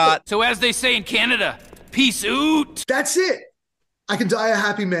 Jackpot. So as they say in Canada, peace out. That's it. I can die a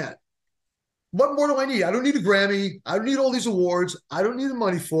happy man. What more do I need? I don't need a Grammy. I don't need all these awards. I don't need the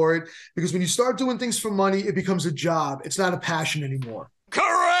money for it, because when you start doing things for money, it becomes a job. It's not a passion anymore.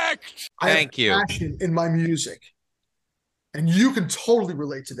 Correct. Thank you. Passion in my music. And you can totally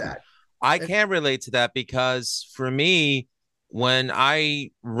relate to that. I can relate to that because for me, when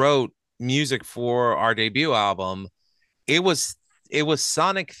I wrote music for our debut album, it was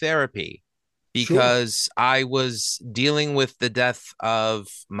sonic therapy because I was dealing with the death of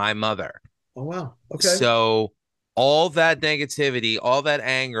my mother. Oh, wow. Okay. So all that negativity, all that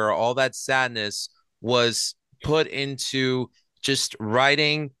anger, all that sadness was put into just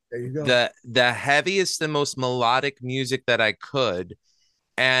writing the heaviest and most melodic music that I could.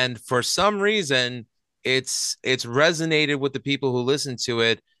 And for some reason, it's resonated with the people who listen to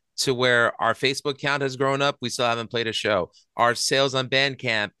it to where our Facebook count has grown up. We still haven't played a show. Our sales on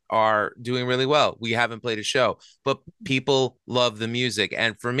Bandcamp are doing really well. We haven't played a show, but people love the music.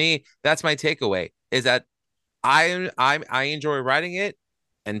 And for me, that's my takeaway is that I enjoy writing it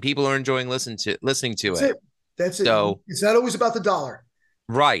and people are enjoying listening to That's it. it. That's it. So, It's not always about the dollar.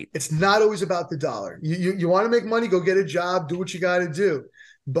 right. It's not always about the dollar. You want to make money, go get a job, do what you got to do.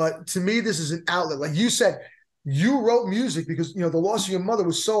 But to me, this is an outlet. Like you said, you wrote music because the loss of your mother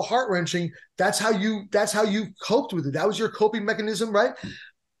was so heart-wrenching. That's how you coped with it. That was your coping mechanism, right?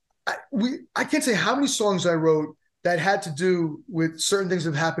 I can't say how many songs I wrote that had to do with certain things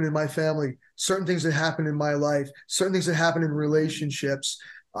that happened in my family, certain things that happened in my life, certain things that happened in relationships.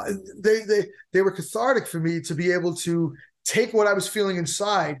 They were cathartic for me to be able to take what I was feeling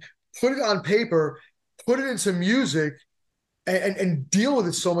inside, put it on paper, put it into music, and deal with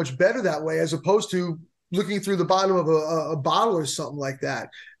it so much better that way, as opposed to looking through the bottom of a bottle or something like that,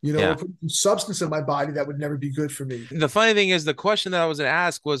 or putting some substance in my body that would never be good for me. The funny thing is, the question that I was going to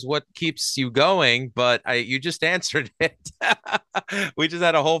ask was what keeps you going, but you just answered it. We just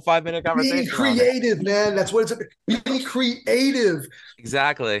had a whole 5-minute conversation. Being creative, man. That's what it's about. Being creative.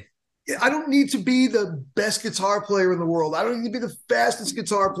 Exactly. I don't need to be the best guitar player in the world. I don't need to be the fastest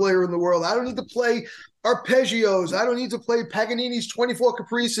guitar player in the world. I don't need to play arpeggios. I don't need to play Paganini's 24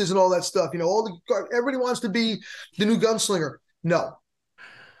 Caprices and all that stuff. Everybody wants to be the new gunslinger. No,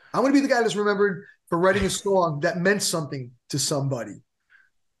 I'm going to be the guy that's remembered for writing a song that meant something to somebody.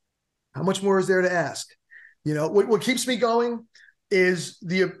 How much more is there to ask? What keeps me going is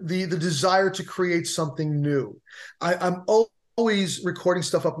the desire to create something new. I'm always recording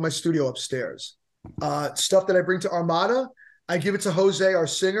stuff up in my studio upstairs. Stuff that I bring to Armada, I give it to Jose, our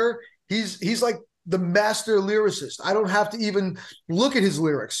singer. He's like the master lyricist. I don't have to even look at his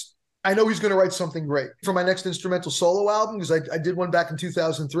lyrics. I know he's going to write something great for my next instrumental solo album, because I did one back in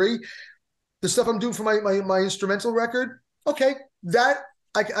 2003. The stuff I'm doing for my instrumental record, okay, that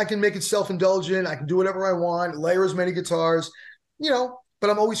I can make it self-indulgent. I can do whatever I want, layer as many guitars, but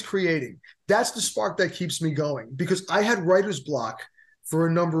I'm always creating. That's the spark that keeps me going, because I had writer's block for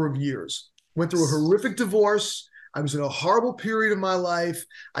a number of years. Went through a horrific divorce. I was in a horrible period of my life.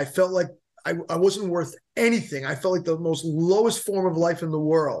 I felt like I wasn't worth anything. I felt like the most lowest form of life in the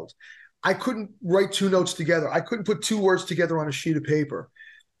world. I couldn't write two notes together. I couldn't put two words together on a sheet of paper.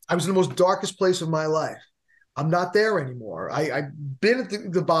 I was in the most darkest place of my life. I'm not there anymore. I've been at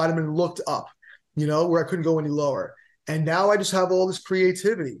the bottom and looked up, where I couldn't go any lower. And now I just have all this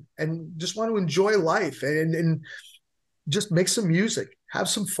creativity and just want to enjoy life and just make some music, have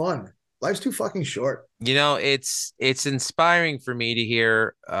some fun. Life's too fucking short. It's inspiring for me to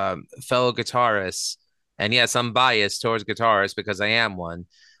hear fellow guitarists, and yes, I'm biased towards guitarists because I am one.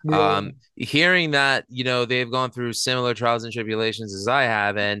 Yeah. Hearing that, they've gone through similar trials and tribulations as I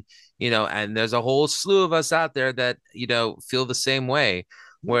have, and and there's a whole slew of us out there that feel the same way.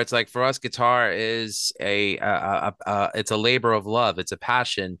 Where it's like, for us, guitar is it's a labor of love. It's a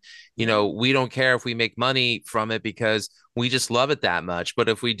passion. We don't care if we make money from it because we just love it that much. But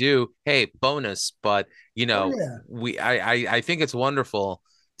if we do, hey, bonus. But I think it's wonderful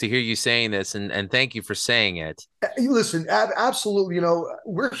to hear you saying this, and thank you for saying it. Listen, absolutely.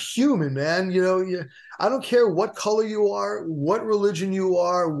 We're human, man. I don't care what color you are, what religion you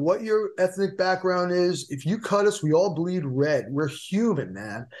are, what your ethnic background is. If you cut us, we all bleed red. We're human,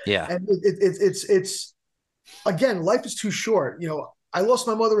 man. Yeah. And it's again, life is too short. I lost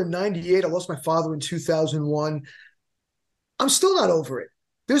my mother in 98. I lost my father in 2001. I'm still not over it.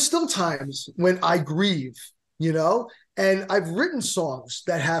 There's still times when I grieve, and I've written songs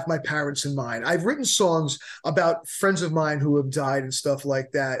that have my parents in mind. I've written songs about friends of mine who have died and stuff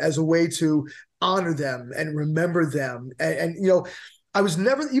like that as a way to honor them and remember them. And I was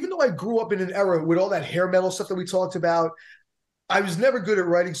never, even though I grew up in an era with all that hair metal stuff that we talked about, I was never good at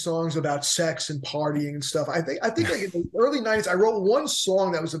writing songs about sex and partying and stuff. I think like in the early 90s, I wrote one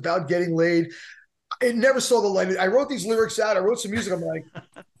song that was about getting laid. It never saw the light. I wrote these lyrics out. I wrote some music. I'm like,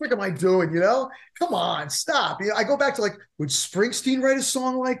 what am I doing? Come on, stop. I go back to like, would Springsteen write a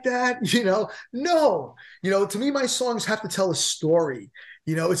song like that? No. To me, my songs have to tell a story.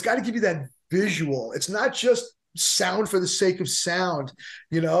 It's got to give you that visual. It's not just sound for the sake of sound,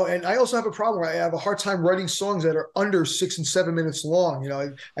 and I also have a problem where I have a hard time writing songs that are under 6 and 7 minutes long.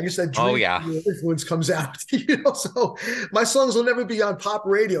 I guess that influence comes out, so my songs will never be on pop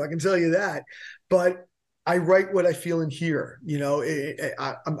radio. I can tell you that, but I write what I feel and hear.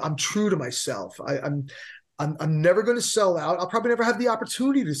 I'm true to myself. I'm never going to sell out. I'll probably never have the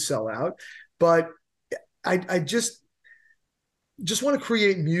opportunity to sell out, but I just want to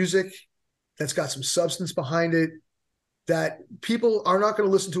create music that's got some substance behind it, that people are not going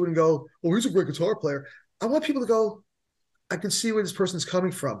to listen to it and go, well, he's a great guitar player. I want people to go, I can see where this person's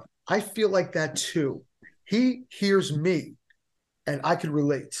coming from. I feel like that too. He hears me and I can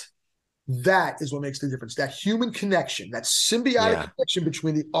relate. That is what makes the difference. That human connection, that symbiotic connection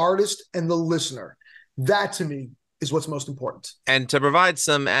between the artist and the listener. That to me is what's most important. And to provide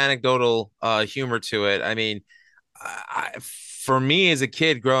some anecdotal humor to it, I mean, for me as a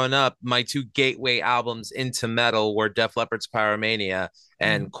kid growing up, my two gateway albums into metal were Def Leppard's Pyromania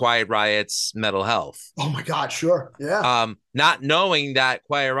and Quiet Riot's Mental Health. Oh my God, sure. Yeah. Not knowing that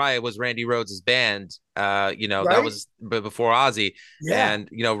Quiet Riot was Randy Rhoads' band, that was before Ozzy. Yeah. And,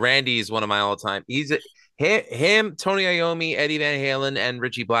 Randy is one of my all-time. Him, Tony Iommi, Eddie Van Halen, and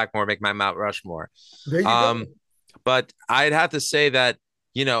Richie Blackmore make my Mount Rushmore. There you go. But I'd have to say that,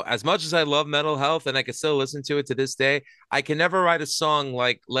 as much as I love Mental Health and I can still listen to it to this day, I can never write a song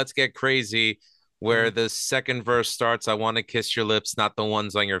like Let's Get Crazy where the second verse starts, I want to kiss your lips, not the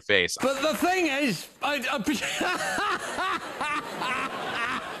ones on your face. But the thing is,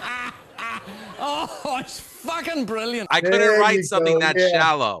 oh, it's fucking brilliant. I couldn't write something that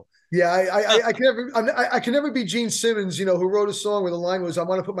shallow. Yeah, I can never be Gene Simmons, who wrote a song where the line was, I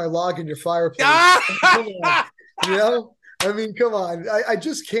want to put my log in your fireplace. I mean, come on. I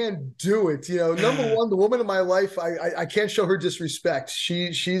just can't do it. Number one, the woman in my life, I can't show her disrespect.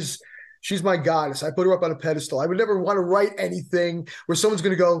 She's my goddess. I put her up on a pedestal. I would never want to write anything where someone's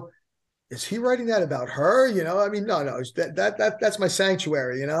going to go, is he writing that about her? I mean, no, that's my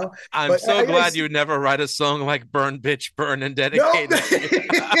sanctuary, I'm so glad you never write a song like Burn, Bitch, Burn and Dedicate.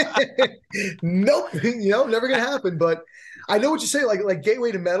 Nope. Never going to happen. But I know what you say, like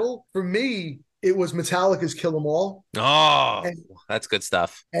gateway to metal. For me, it was Metallica's Kill 'Em All. Oh, that's good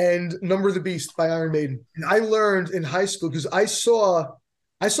stuff. And Number of the Beast by Iron Maiden. And I learned in high school because I saw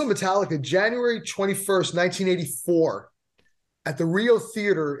Metallica January 21st, 1984 at the Rio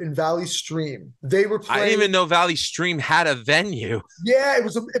Theater in Valley Stream. They were playing. I didn't even know Valley Stream had a venue. Yeah, it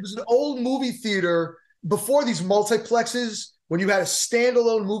was an old movie theater before these multiplexes when you had a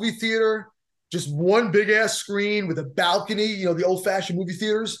standalone movie theater, just one big ass screen with a balcony, the old fashioned movie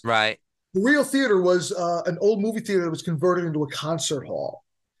theaters. Right. The Rio Theater was an old movie theater that was converted into a concert hall.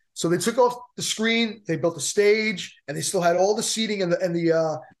 So they took off the screen, they built a stage, and they still had all the seating and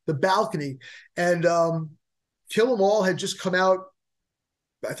the balcony. And Kill 'Em All had just come out,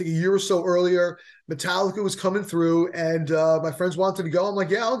 I think a year or so earlier. Metallica was coming through, and my friends wanted to go. I'm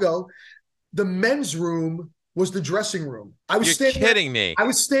like, yeah, I'll go. The men's room was the dressing room. You're kidding me. I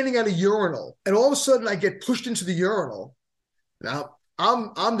was standing at a urinal, and all of a sudden I get pushed into the urinal. Now,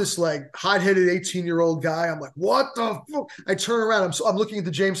 I'm this like hot-headed 18-year-old guy. I'm like, what the fuck? I turn around. I'm looking at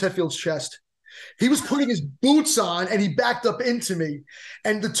the James Hetfield's chest. He was putting his boots on and he backed up into me.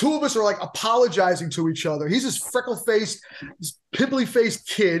 And the two of us are like apologizing to each other. He's this freckle-faced, this pimply-faced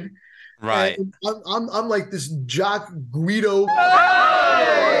kid. Right. And I'm like this jock Guido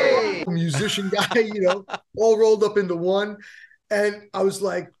musician guy, all rolled up into one. And I was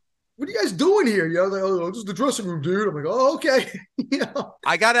like, what are you guys doing here? Like, oh, this is the dressing room, dude. I'm like, oh, okay.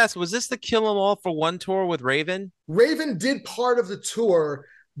 I got to ask, was this the Kill 'Em All for one tour with Raven? Raven did part of the tour,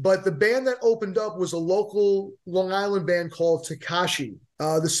 but the band that opened up was a local Long Island band called Takashi.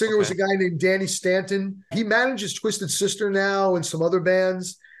 The singer was a guy named Danny Stanton. He manages Twisted Sister now and some other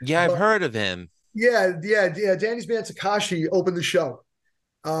bands. Yeah, I've heard of him. Yeah. Danny's band Takashi opened the show.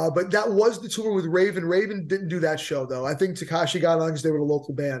 But that was the tour with Raven. Raven didn't do that show, though. I think Takashi got on because they were a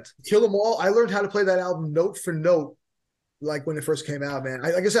local band. Kill 'Em All, I learned how to play that album note for note, like when it first came out, man.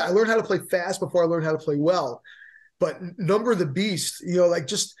 Like I said, I learned how to play fast before I learned how to play well. But Number of the Beast, like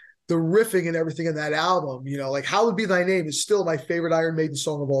just the riffing and everything in that album, like Hallowed Be Thy Name is still my favorite Iron Maiden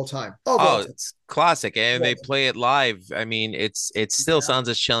song of all time. It's classic. And they play it live. I mean, it still sounds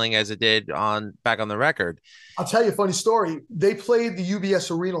as chilling as it did back on the record. I'll tell you a funny story. They played the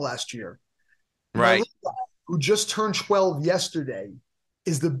UBS Arena last year. Right. Who just turned 12 yesterday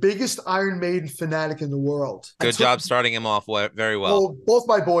is the biggest Iron Maiden fanatic in the world. Good job starting him off very well. Both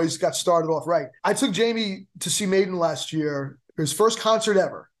my boys got started off right. I took Jamie to see Maiden last year, his first concert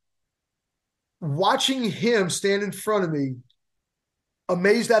ever. Watching him stand in front of me,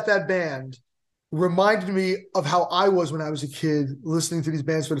 amazed at that band, reminded me of how I was when I was a kid listening to these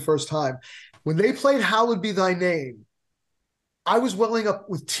bands for the first time. When they played Hallowed Be Thy Name, I was welling up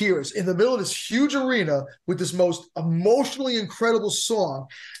with tears in the middle of this huge arena with this most emotionally incredible song.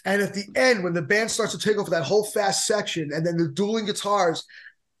 And at the end, when the band starts to take over that whole fast section and then the dueling guitars,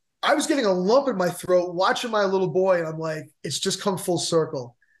 I was getting a lump in my throat watching my little boy. And I'm like, it's just come full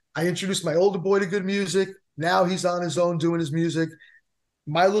circle. I introduced my older boy to good music. Now he's on his own doing his music.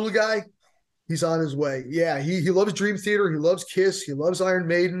 My little guy, He's on his way. Yeah, he loves Dream Theater. He loves Kiss. He loves Iron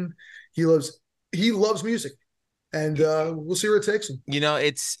Maiden. He loves music, and we'll see where it takes him.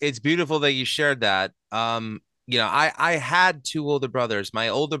 It's beautiful that you shared that. I had two older brothers. My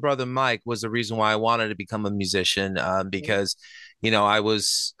older brother Mike was the reason why I wanted to become a musician, because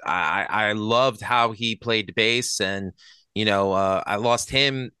I loved how he played bass, and I lost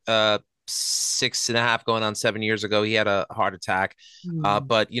him 6.5 going on 7 years ago. He had a heart attack,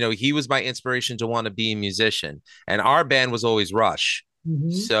 but he was my inspiration to want to be a musician, and our band was always Rush.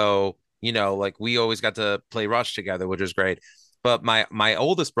 So like we always got to play Rush together, which was great. But my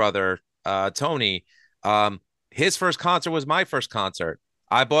oldest brother, Tony, his first concert was my first concert.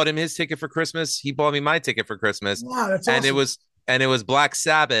 I bought him his ticket for Christmas. He bought me my ticket for Christmas. Wow, that's and awesome. it was Black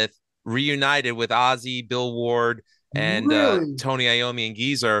Sabbath reunited with Ozzy, Bill Ward, and Really? Tony Iommi and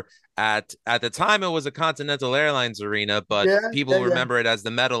Geezer. At the time, it was a Continental Airlines arena, but Yeah, people remember it as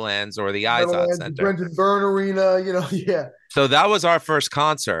the Meadowlands or the Izod Meadowlands, the Center. Brendan Byrne Arena, yeah. So that was our first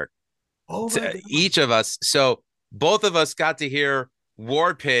concert, Oh my God. each of us. So both of us got to hear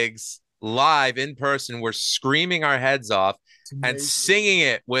War Pigs live in person. We're screaming our heads off and singing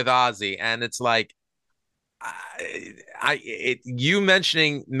it with Ozzy. And it's like, you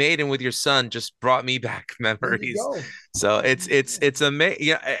mentioning Maiden with your son just brought me back memories. So it's amazing.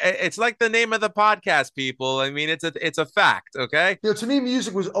 Yeah, it's like the name of the podcast, people. I mean, it's a fact. Okay. To me,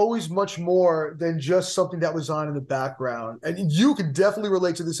 music was always much more than just something that was on in the background. And you can definitely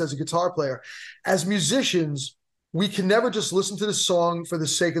relate to this as a guitar player. As musicians, we can never just listen to the song for the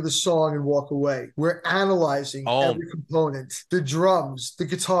sake of the song and walk away. We're analyzing every component, the drums, the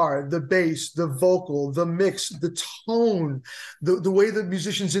guitar, the bass, the vocal, the mix, the tone, the way the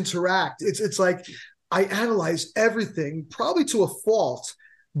musicians interact. It's like I analyze everything, probably to a fault,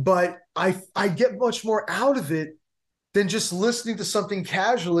 but I get much more out of it than just listening to something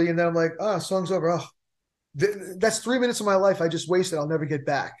casually. And then I'm like, song's over. Oh, that's 3 minutes of my life I just wasted. I'll never get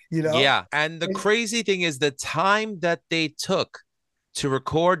back, Yeah. And the crazy thing is the time that they took to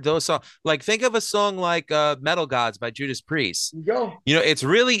record those songs. Like, think of a song like Metal Gods by Judas Priest. It's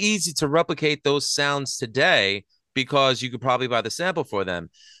really easy to replicate those sounds today because you could probably buy the sample for them.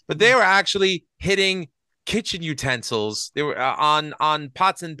 But they were actually hitting kitchen utensils. They were on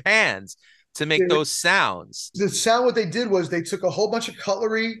pots and pans to make those sounds. The sound, what they did was they took a whole bunch of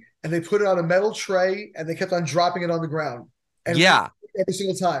cutlery and they put it on a metal tray and they kept on dropping it on the ground. And every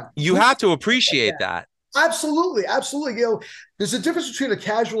single time. You have to appreciate that. Absolutely. Absolutely. There's a difference between a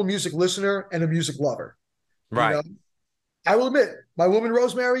casual music listener and a music lover. Right. I will admit, my woman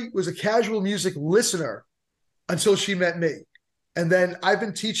Rosemary was a casual music listener until she met me. And then I've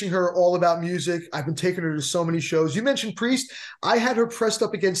been teaching her all about music. I've been taking her to so many shows. You mentioned Priest. I had her pressed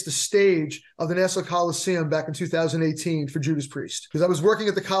up against the stage of the Nassau Coliseum back in 2018 for Judas Priest, because I was working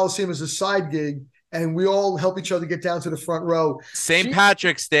at the Coliseum as a side gig, and we all help each other get down to the front row. St.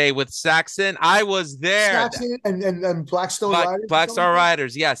 Patrick's Day with Saxon. I was there. Saxon and Blackstone Riders. Black Star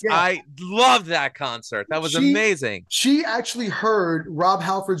Riders. Yes. Yeah. I loved that concert. That was amazing. She actually heard Rob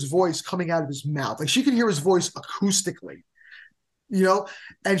Halford's voice coming out of his mouth. Like, she could hear his voice acoustically.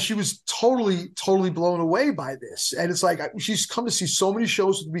 And she was totally blown away by this. And it's like, she's come to see so many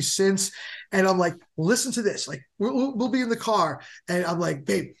shows with me since. And I'm like, listen to this. Like, we'll be in the car. And I'm like,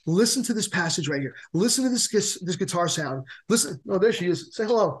 babe, listen to this passage right here. Listen to this guitar sound. Listen. Oh, there she is. Say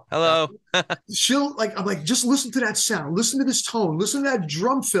hello. Hello. I'm like, just listen to that sound. Listen to this tone. Listen to that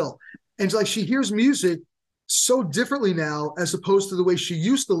drum fill. And it's like, she hears music so differently now, as opposed to the way she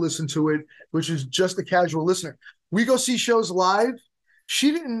used to listen to it, which is just a casual listener. We go see shows live.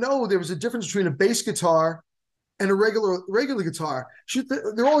 She didn't know there was a difference between a bass guitar and a regular guitar.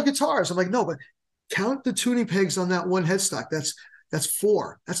 They're all guitars. I'm like, no, but count the tuning pegs on that one headstock. That's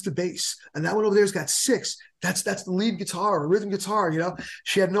 4. That's the bass. And that one over there's got 6. That's the lead guitar or rhythm guitar.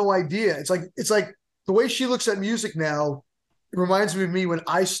 She had no idea. It's like the way she looks at music now. It reminds me of me when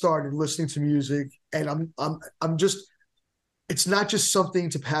I started listening to music, and I'm just. It's not just something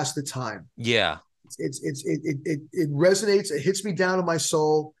to pass the time. Yeah. It resonates. It hits me down in my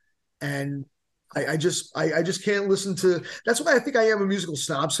soul, and I just can't listen to. That's why I think I am a musical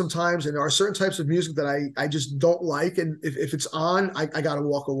snob sometimes, and there are certain types of music that I just don't like, and if it's on, I gotta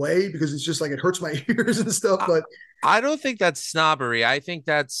walk away because it's just like it hurts my ears and stuff. But I don't think that's snobbery. I think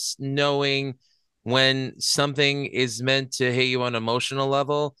that's knowing when something is meant to hit you on an emotional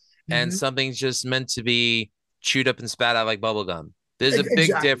level, and something's just meant to be chewed up and spat out like bubblegum. There's a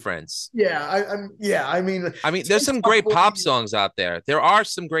big difference. Yeah, I mean, there's some great pop songs out there. There are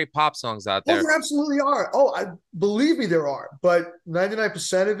some great pop songs out there. Oh, there absolutely are. Oh, believe me, there are. But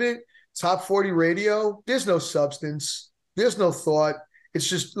 99% of it, top 40 radio, there's no substance. There's no thought. It's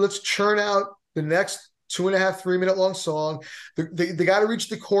just, let's churn out the next 2.5, 3 minute long song. They got to reach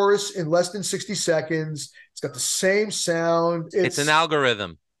the chorus in less than 60 seconds. It's got the same sound. It's an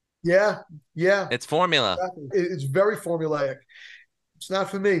algorithm. Yeah. It's formula. Exactly. It's very formulaic. It's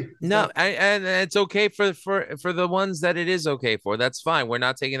not for me. And it's okay for the ones that it is okay for. That's fine. We're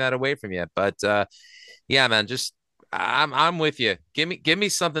not taking that away from you. But yeah, man, just I'm with you. Give me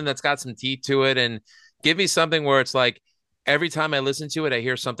something that's got some teeth to it, and give me something where it's like every time I listen to it, I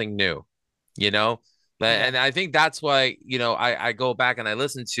hear something new, you know? And I think that's why, I go back and I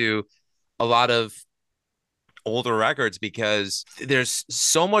listen to a lot of older records, because there's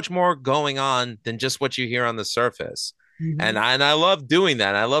so much more going on than just what you hear on the surface. And I love doing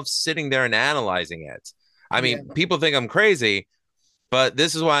that. I love sitting there and analyzing it. I mean, people think I'm crazy, but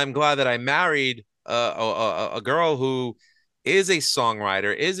this is why I'm glad that I married a girl who is a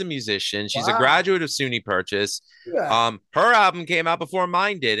songwriter, is a musician. She's a graduate of SUNY Purchase. Her album came out before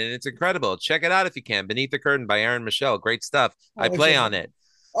mine did, and it's incredible. Check it out if you can. Beneath the Curtain by Aaron Michelle. Great stuff. I play on it.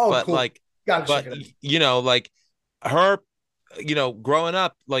 But cool. Like her, growing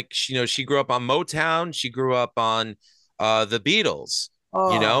up, like she grew up on Motown. She grew up on the Beatles.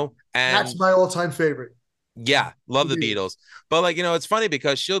 And that's my all-time favorite. Yeah, love the Beatles. But it's funny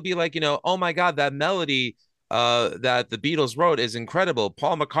because she'll be like, oh my God, that melody that the Beatles wrote is incredible.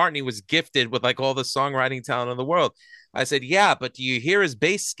 Paul McCartney was gifted with like all the songwriting talent in the world. I said, yeah, but do you hear his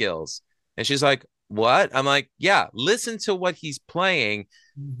bass skills? And she's like, what? I'm like, yeah, listen to what he's playing,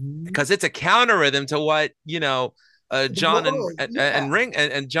 because it's a counter rhythm to what, John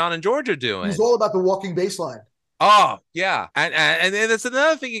and John and George are doing. He's all about the walking bass line. Oh, yeah. And that's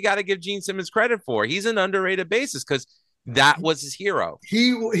another thing you got to give Gene Simmons credit for. He's an underrated bassist because that was his hero.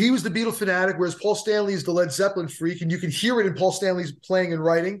 He was the Beatle fanatic, whereas Paul Stanley is the Led Zeppelin freak, and you can hear it in Paul Stanley's playing and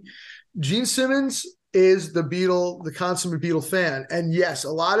writing. Gene Simmons is the consummate Beatle fan. And yes,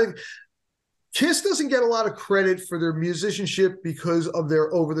 Kiss doesn't get a lot of credit for their musicianship because of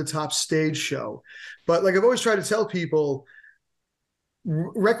their over-the-top stage show. But like I've always tried to tell people,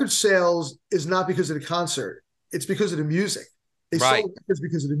 record sales is not because of the concert. It's because of the music. They sold tickets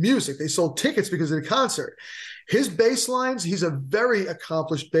because of the music. They sold tickets because of the concert. His bass lines, he's a very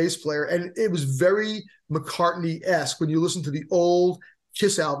accomplished bass player, and it was very McCartney-esque when you listen to the old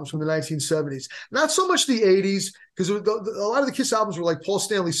Kiss albums from the 1970s. Not so much the 80s, because a lot of the Kiss albums were like Paul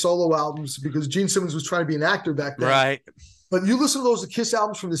Stanley solo albums because Gene Simmons was trying to be an actor back then. Right. But you listen to those Kiss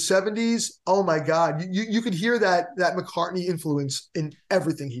albums from the 70s, oh my God, you could hear that McCartney influence in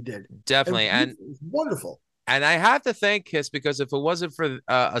everything he did. Definitely. And it was wonderful. And I have to thank Kiss, because if it wasn't for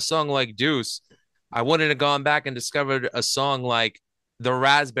a song like Deuce, I wouldn't have gone back and discovered a song like The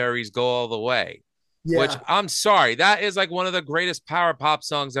Raspberries Go All the Way. Yeah. Which, I'm sorry, that is like one of the greatest power pop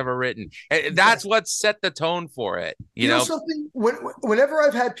songs ever written. That's what set the tone for it. You know something? Whenever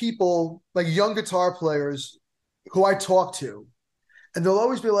I've had people like young guitar players who I talk to, and they'll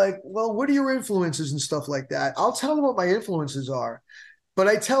always be like, well, what are your influences and stuff like that? I'll tell them what my influences are. But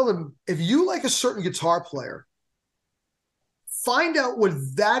I tell them, if you like a certain guitar player, find out what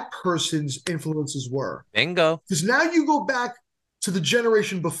that person's influences were. Bingo. Because now you go back to the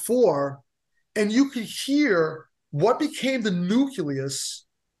generation before, and you can hear what became the nucleus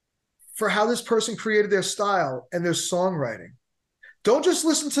for how this person created their style and their songwriting. Don't just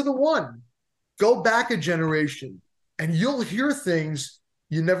listen to the one. Go back a generation, and you'll hear things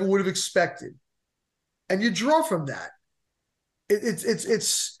you never would have expected. And you draw from that.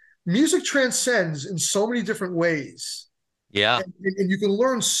 It's music transcends in so many different ways. Yeah. And you can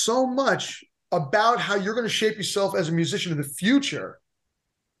learn so much about how you're going to shape yourself as a musician in the future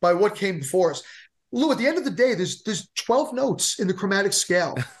by what came before us. Lou, at the end of the day, there's 12 notes in the chromatic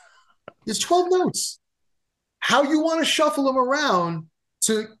scale. There's 12 notes. How you want to shuffle them around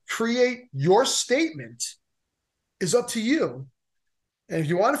to create your statement is up to you. And if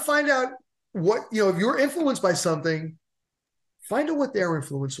you want to find out what, if you're influenced by something, find out what their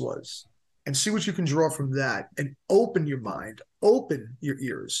influence was and see what you can draw from that, and open your mind, open your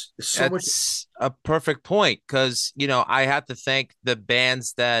ears. That's a perfect point, because, I have to thank the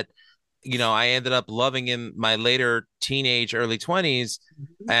bands that, I ended up loving in my later teenage, early 20s,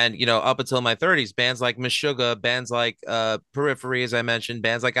 and, up until my 30s, bands like Meshuggah, bands like Periphery, as I mentioned,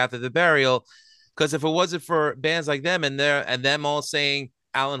 bands like After the Burial, because if it wasn't for bands like them and them all saying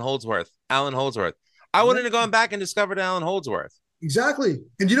Alan Holdsworth, I wouldn't have gone back and discovered Alan Holdsworth. Exactly.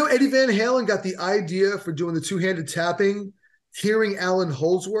 And Eddie Van Halen got the idea for doing the two-handed tapping, hearing Alan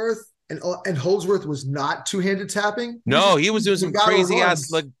Holdsworth, and Holdsworth was not two-handed tapping. No, he was doing some crazy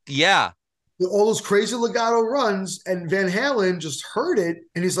ass, all those crazy legato runs, and Van Halen just heard it,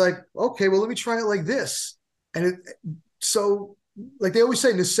 and he's like, okay, well, let me try it like this. And so like they always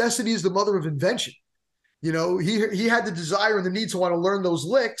say, necessity is the mother of invention. You know, he had the desire and the need to want to learn those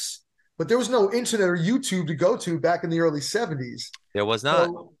licks, but there was no internet or YouTube to go to back in the early 70s. There was not.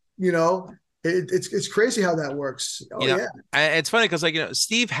 So, you know, it's crazy how that works. Oh, You know, yeah. and it's funny because, like,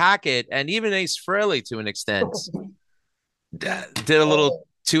 Steve Hackett and even Ace Frehley to an extent did a little Oh,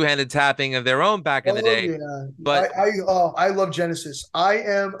 two-handed tapping of their own back in the day. yeah. But I love Genesis. I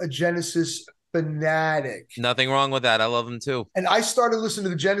am a Genesis fanatic. nothing wrong with that. I love them too. And I started listening to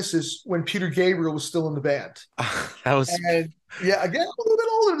the Genesis when Peter Gabriel was still in the band. That was And yeah, again, I'm a little bit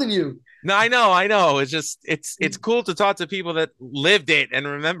older than you. no, I know. It's just it's cool to talk to people that lived it and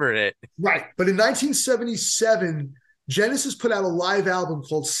remembered it. Right. But in 1977, Genesis put out a live album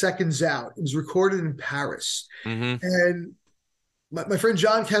called Seconds Out. It was recorded in Paris. Mm-hmm. And my friend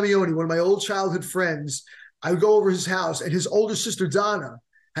John Camioni, one of my old childhood friends, I would go over his house, and his older sister Donna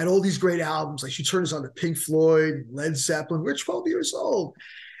had all these great albums. Like she turned us on to Pink Floyd, Led Zeppelin. We're 12 years old.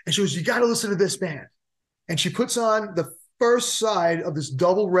 And she goes, you got to listen to this band. And she puts on the first side of this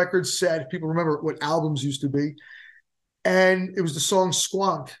double record set. People remember what albums used to be. And it was the song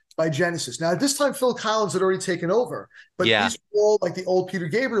Squonk by Genesis. Now, at this time, Phil Collins had already taken over, but these were all like the old Peter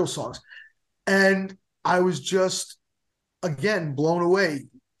Gabriel songs. And I was just, again, blown away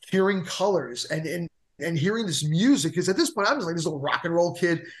hearing colors and hearing this music. Because at this point, I was like this little rock and roll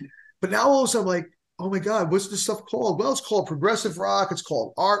kid. But now all of a sudden, I'm like, oh my God, what's this stuff called? Well, it's called progressive rock. It's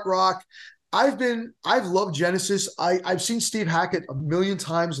called art rock. I've loved Genesis. I've seen Steve Hackett a million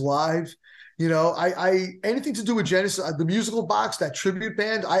times live. You know, I anything to do with Genesis, the musical box, that tribute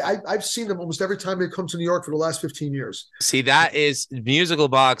band, I've seen them almost every time they come to New York for the last 15 years. See, that is musical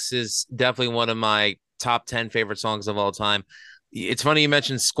box is definitely one of my top 10 favorite songs of all time. It's funny you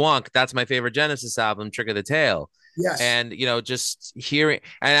mentioned Squonk. That's my favorite Genesis album, Trick of the Tail. Yes. And, just hearing,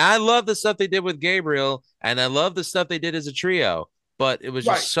 and I love the stuff they did with Gabriel, and I love the stuff they did as a trio, but it was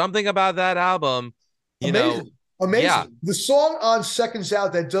just something about that album, Amazing. Yeah. The song on Seconds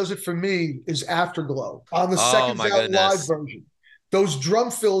Out that does it for me is Afterglow on the Seconds Out live version. Those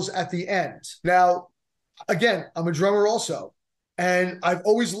drum fills at the end. Now, again, I'm a drummer also, and I've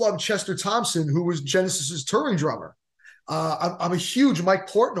always loved Chester Thompson, who was Genesis's touring drummer. I'm a huge Mike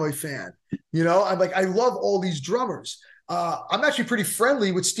Portnoy fan. You know, I love all these drummers. I'm actually pretty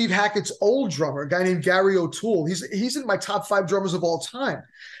friendly with Steve Hackett's old drummer, a guy named Gary O'Toole. He's in my top 5 drummers of all time.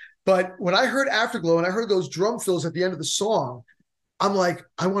 But when I heard Afterglow and I heard those drum fills at the end of the song, I'm like,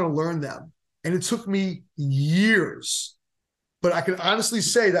 I want to learn them. And it took me years. But I can honestly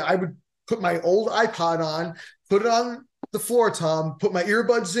say that I would put my old iPod on, put it on the floor, Tom, put my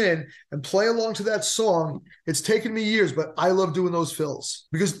earbuds in and play along to that song. It's taken me years, but I love doing those fills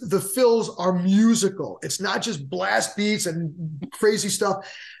because the fills are musical. It's not just blast beats and crazy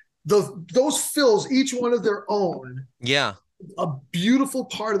stuff. Those fills, each one of their own. Yeah. A beautiful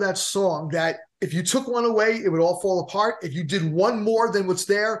part of that song that if you took one away, it would all fall apart. If you did one more than what's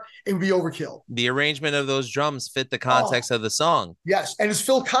there, it would be overkill. The arrangement of those drums fit the context of the song. Yes. And it's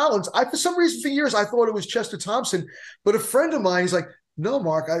Phil Collins. For some reason, for years, I thought it was Chester Thompson. But a friend of mine, he's like, no,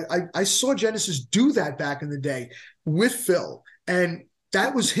 Mark, I saw Genesis do that back in the day with Phil. And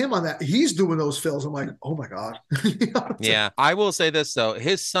that was him on that. He's doing those fills. I'm like, oh my God. Yeah. I will say this, though.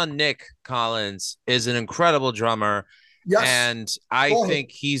 His son, Nick Collins, is an incredible drummer. Yes. And I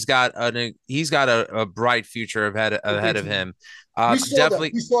think he's got a bright future ahead of him. We saw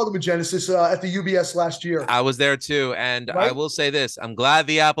them with Genesis at the UBS last year. I was there too, and I will say this: I'm glad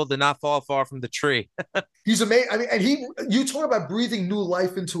the apple did not fall far from the tree. He's amazing. I mean, and you talk about breathing new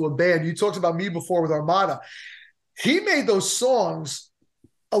life into a band. You talked about me before with Armada. He made those songs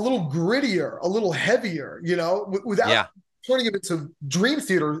a little grittier, a little heavier, without turning it into Dream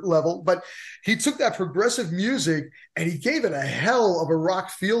Theater level, but he took that progressive music and he gave it a hell of a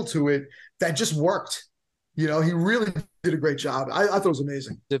rock feel to it that just worked. He really did a great job. I thought it was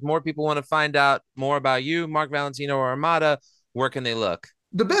amazing. If more people want to find out more about you, Mark Valentino or Armada, where can they look?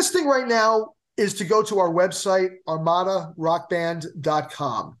 The best thing right now is to go to our website,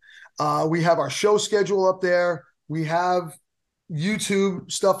 armadarockband.com. We have our show schedule up there. We have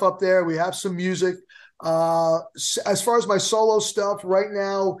YouTube stuff up there. We have some music. As far as my solo stuff right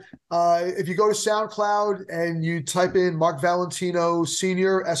now, if you go to SoundCloud and you type in Mark Valentino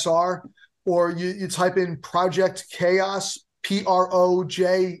Senior SR, or you type in Project Chaos,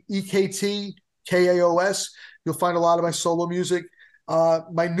 PROJEKT KAOS, you'll find a lot of my solo music.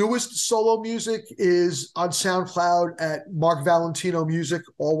 My newest solo music is on SoundCloud at Mark Valentino Music,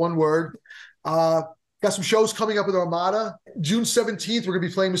 all one word. Got some shows coming up with Armada. June 17th, we're going to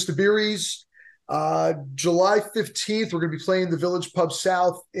be playing Mr. Beery's. July 15th, we're going to be playing the Village Pub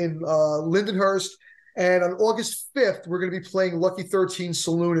South in Lindenhurst. And on August 5th, we're going to be playing Lucky 13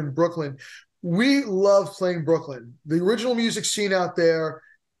 Saloon in Brooklyn. We love playing Brooklyn. The original music scene out there,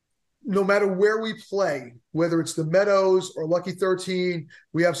 no matter where we play, whether it's the Meadows or Lucky 13,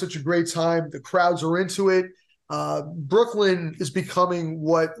 we have such a great time. The crowds are into it. Brooklyn is becoming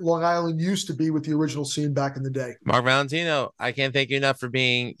what Long Island used to be with the original scene back in the day. Mark Valentino, I can't thank you enough for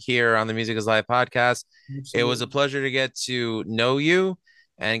being here on the Music is Live podcast. Absolutely. It was a pleasure to get to know you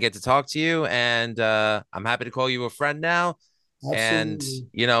and get to talk to you. And I'm happy to call you a friend now.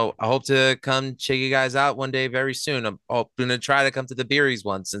 Absolutely. And, I hope to come check you guys out one day very soon. I'm going to try to come to the Beeries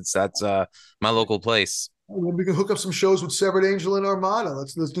one since that's my local place. We can hook up some shows with Severed Angel and Armada.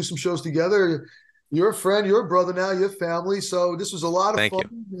 Let's do some shows together. You're a friend, you're a brother now, you're family. So this was a lot of Thank fun.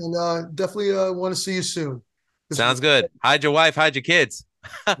 You. And definitely want to see you soon. Sounds good. Hide your wife, hide your kids.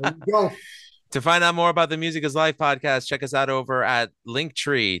 There you go. To find out more about the Music is Life podcast, check us out over at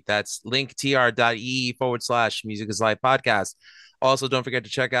Linktree. That's linktr.ee/Music is Life podcast. Also, don't forget to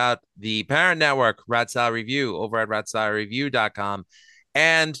check out the parent network, Rat Style Review, over at ratstylereview.com.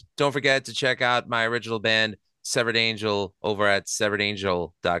 And don't forget to check out my original band, Severed Angel, over at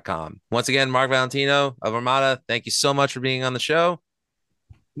severedangel.com. Once again, Mark Valentino of Armada, thank you so much for being on the show.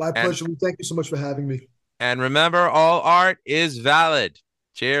 My pleasure. Thank you so much for having me. And remember, all art is valid.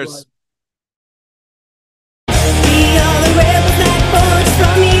 Cheers. Right.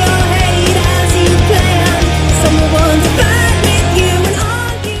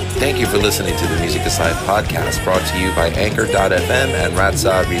 Thank you for listening to the Music is Live podcast, brought to you by Anchor.fm and Rat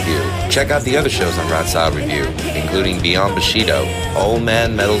Style Review. Check out the other shows on Rat Style Review, including Beyond Bushido, Old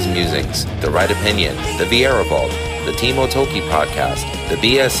Man Metal's Musings, The Right Opinion, The Vieira Vault, the Timo Tolkki podcast, the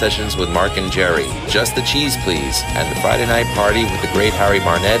BS Sessions with Mark and Jerry, Just the Cheese Please, and the Friday Night Party with the great Harry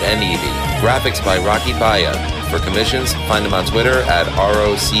Barnett and Evie. Graphics by Rocky Baya. For commissions, find them on Twitter at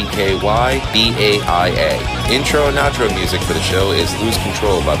ROCKYBAIA. Intro and outro music for the show is Lose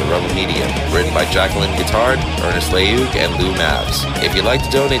Control by The Rebel Medium, written by Jacqueline Guitard, Ernest Leuk, and Lou Mavs. If you'd like to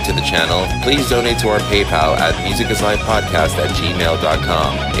donate to the channel, please donate to our PayPal at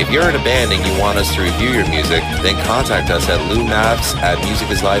musicisLifepodcast@gmail.com. If you're in a band and you want us to review your music, then contact us at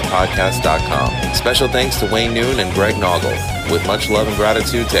loumavs@musicisLifepodcast.com. Special thanks to Wayne Noon and Greg Noggle. With much love and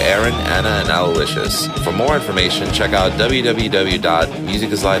gratitude to Aaron, Anna, and Alalicious. For more information, check out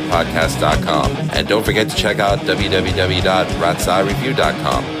www.musicisLifepodcast.com. And don't forget to check out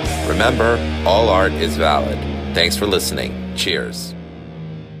www.ratstylreview.com. Remember, all art is valid. Thanks for listening. Cheers.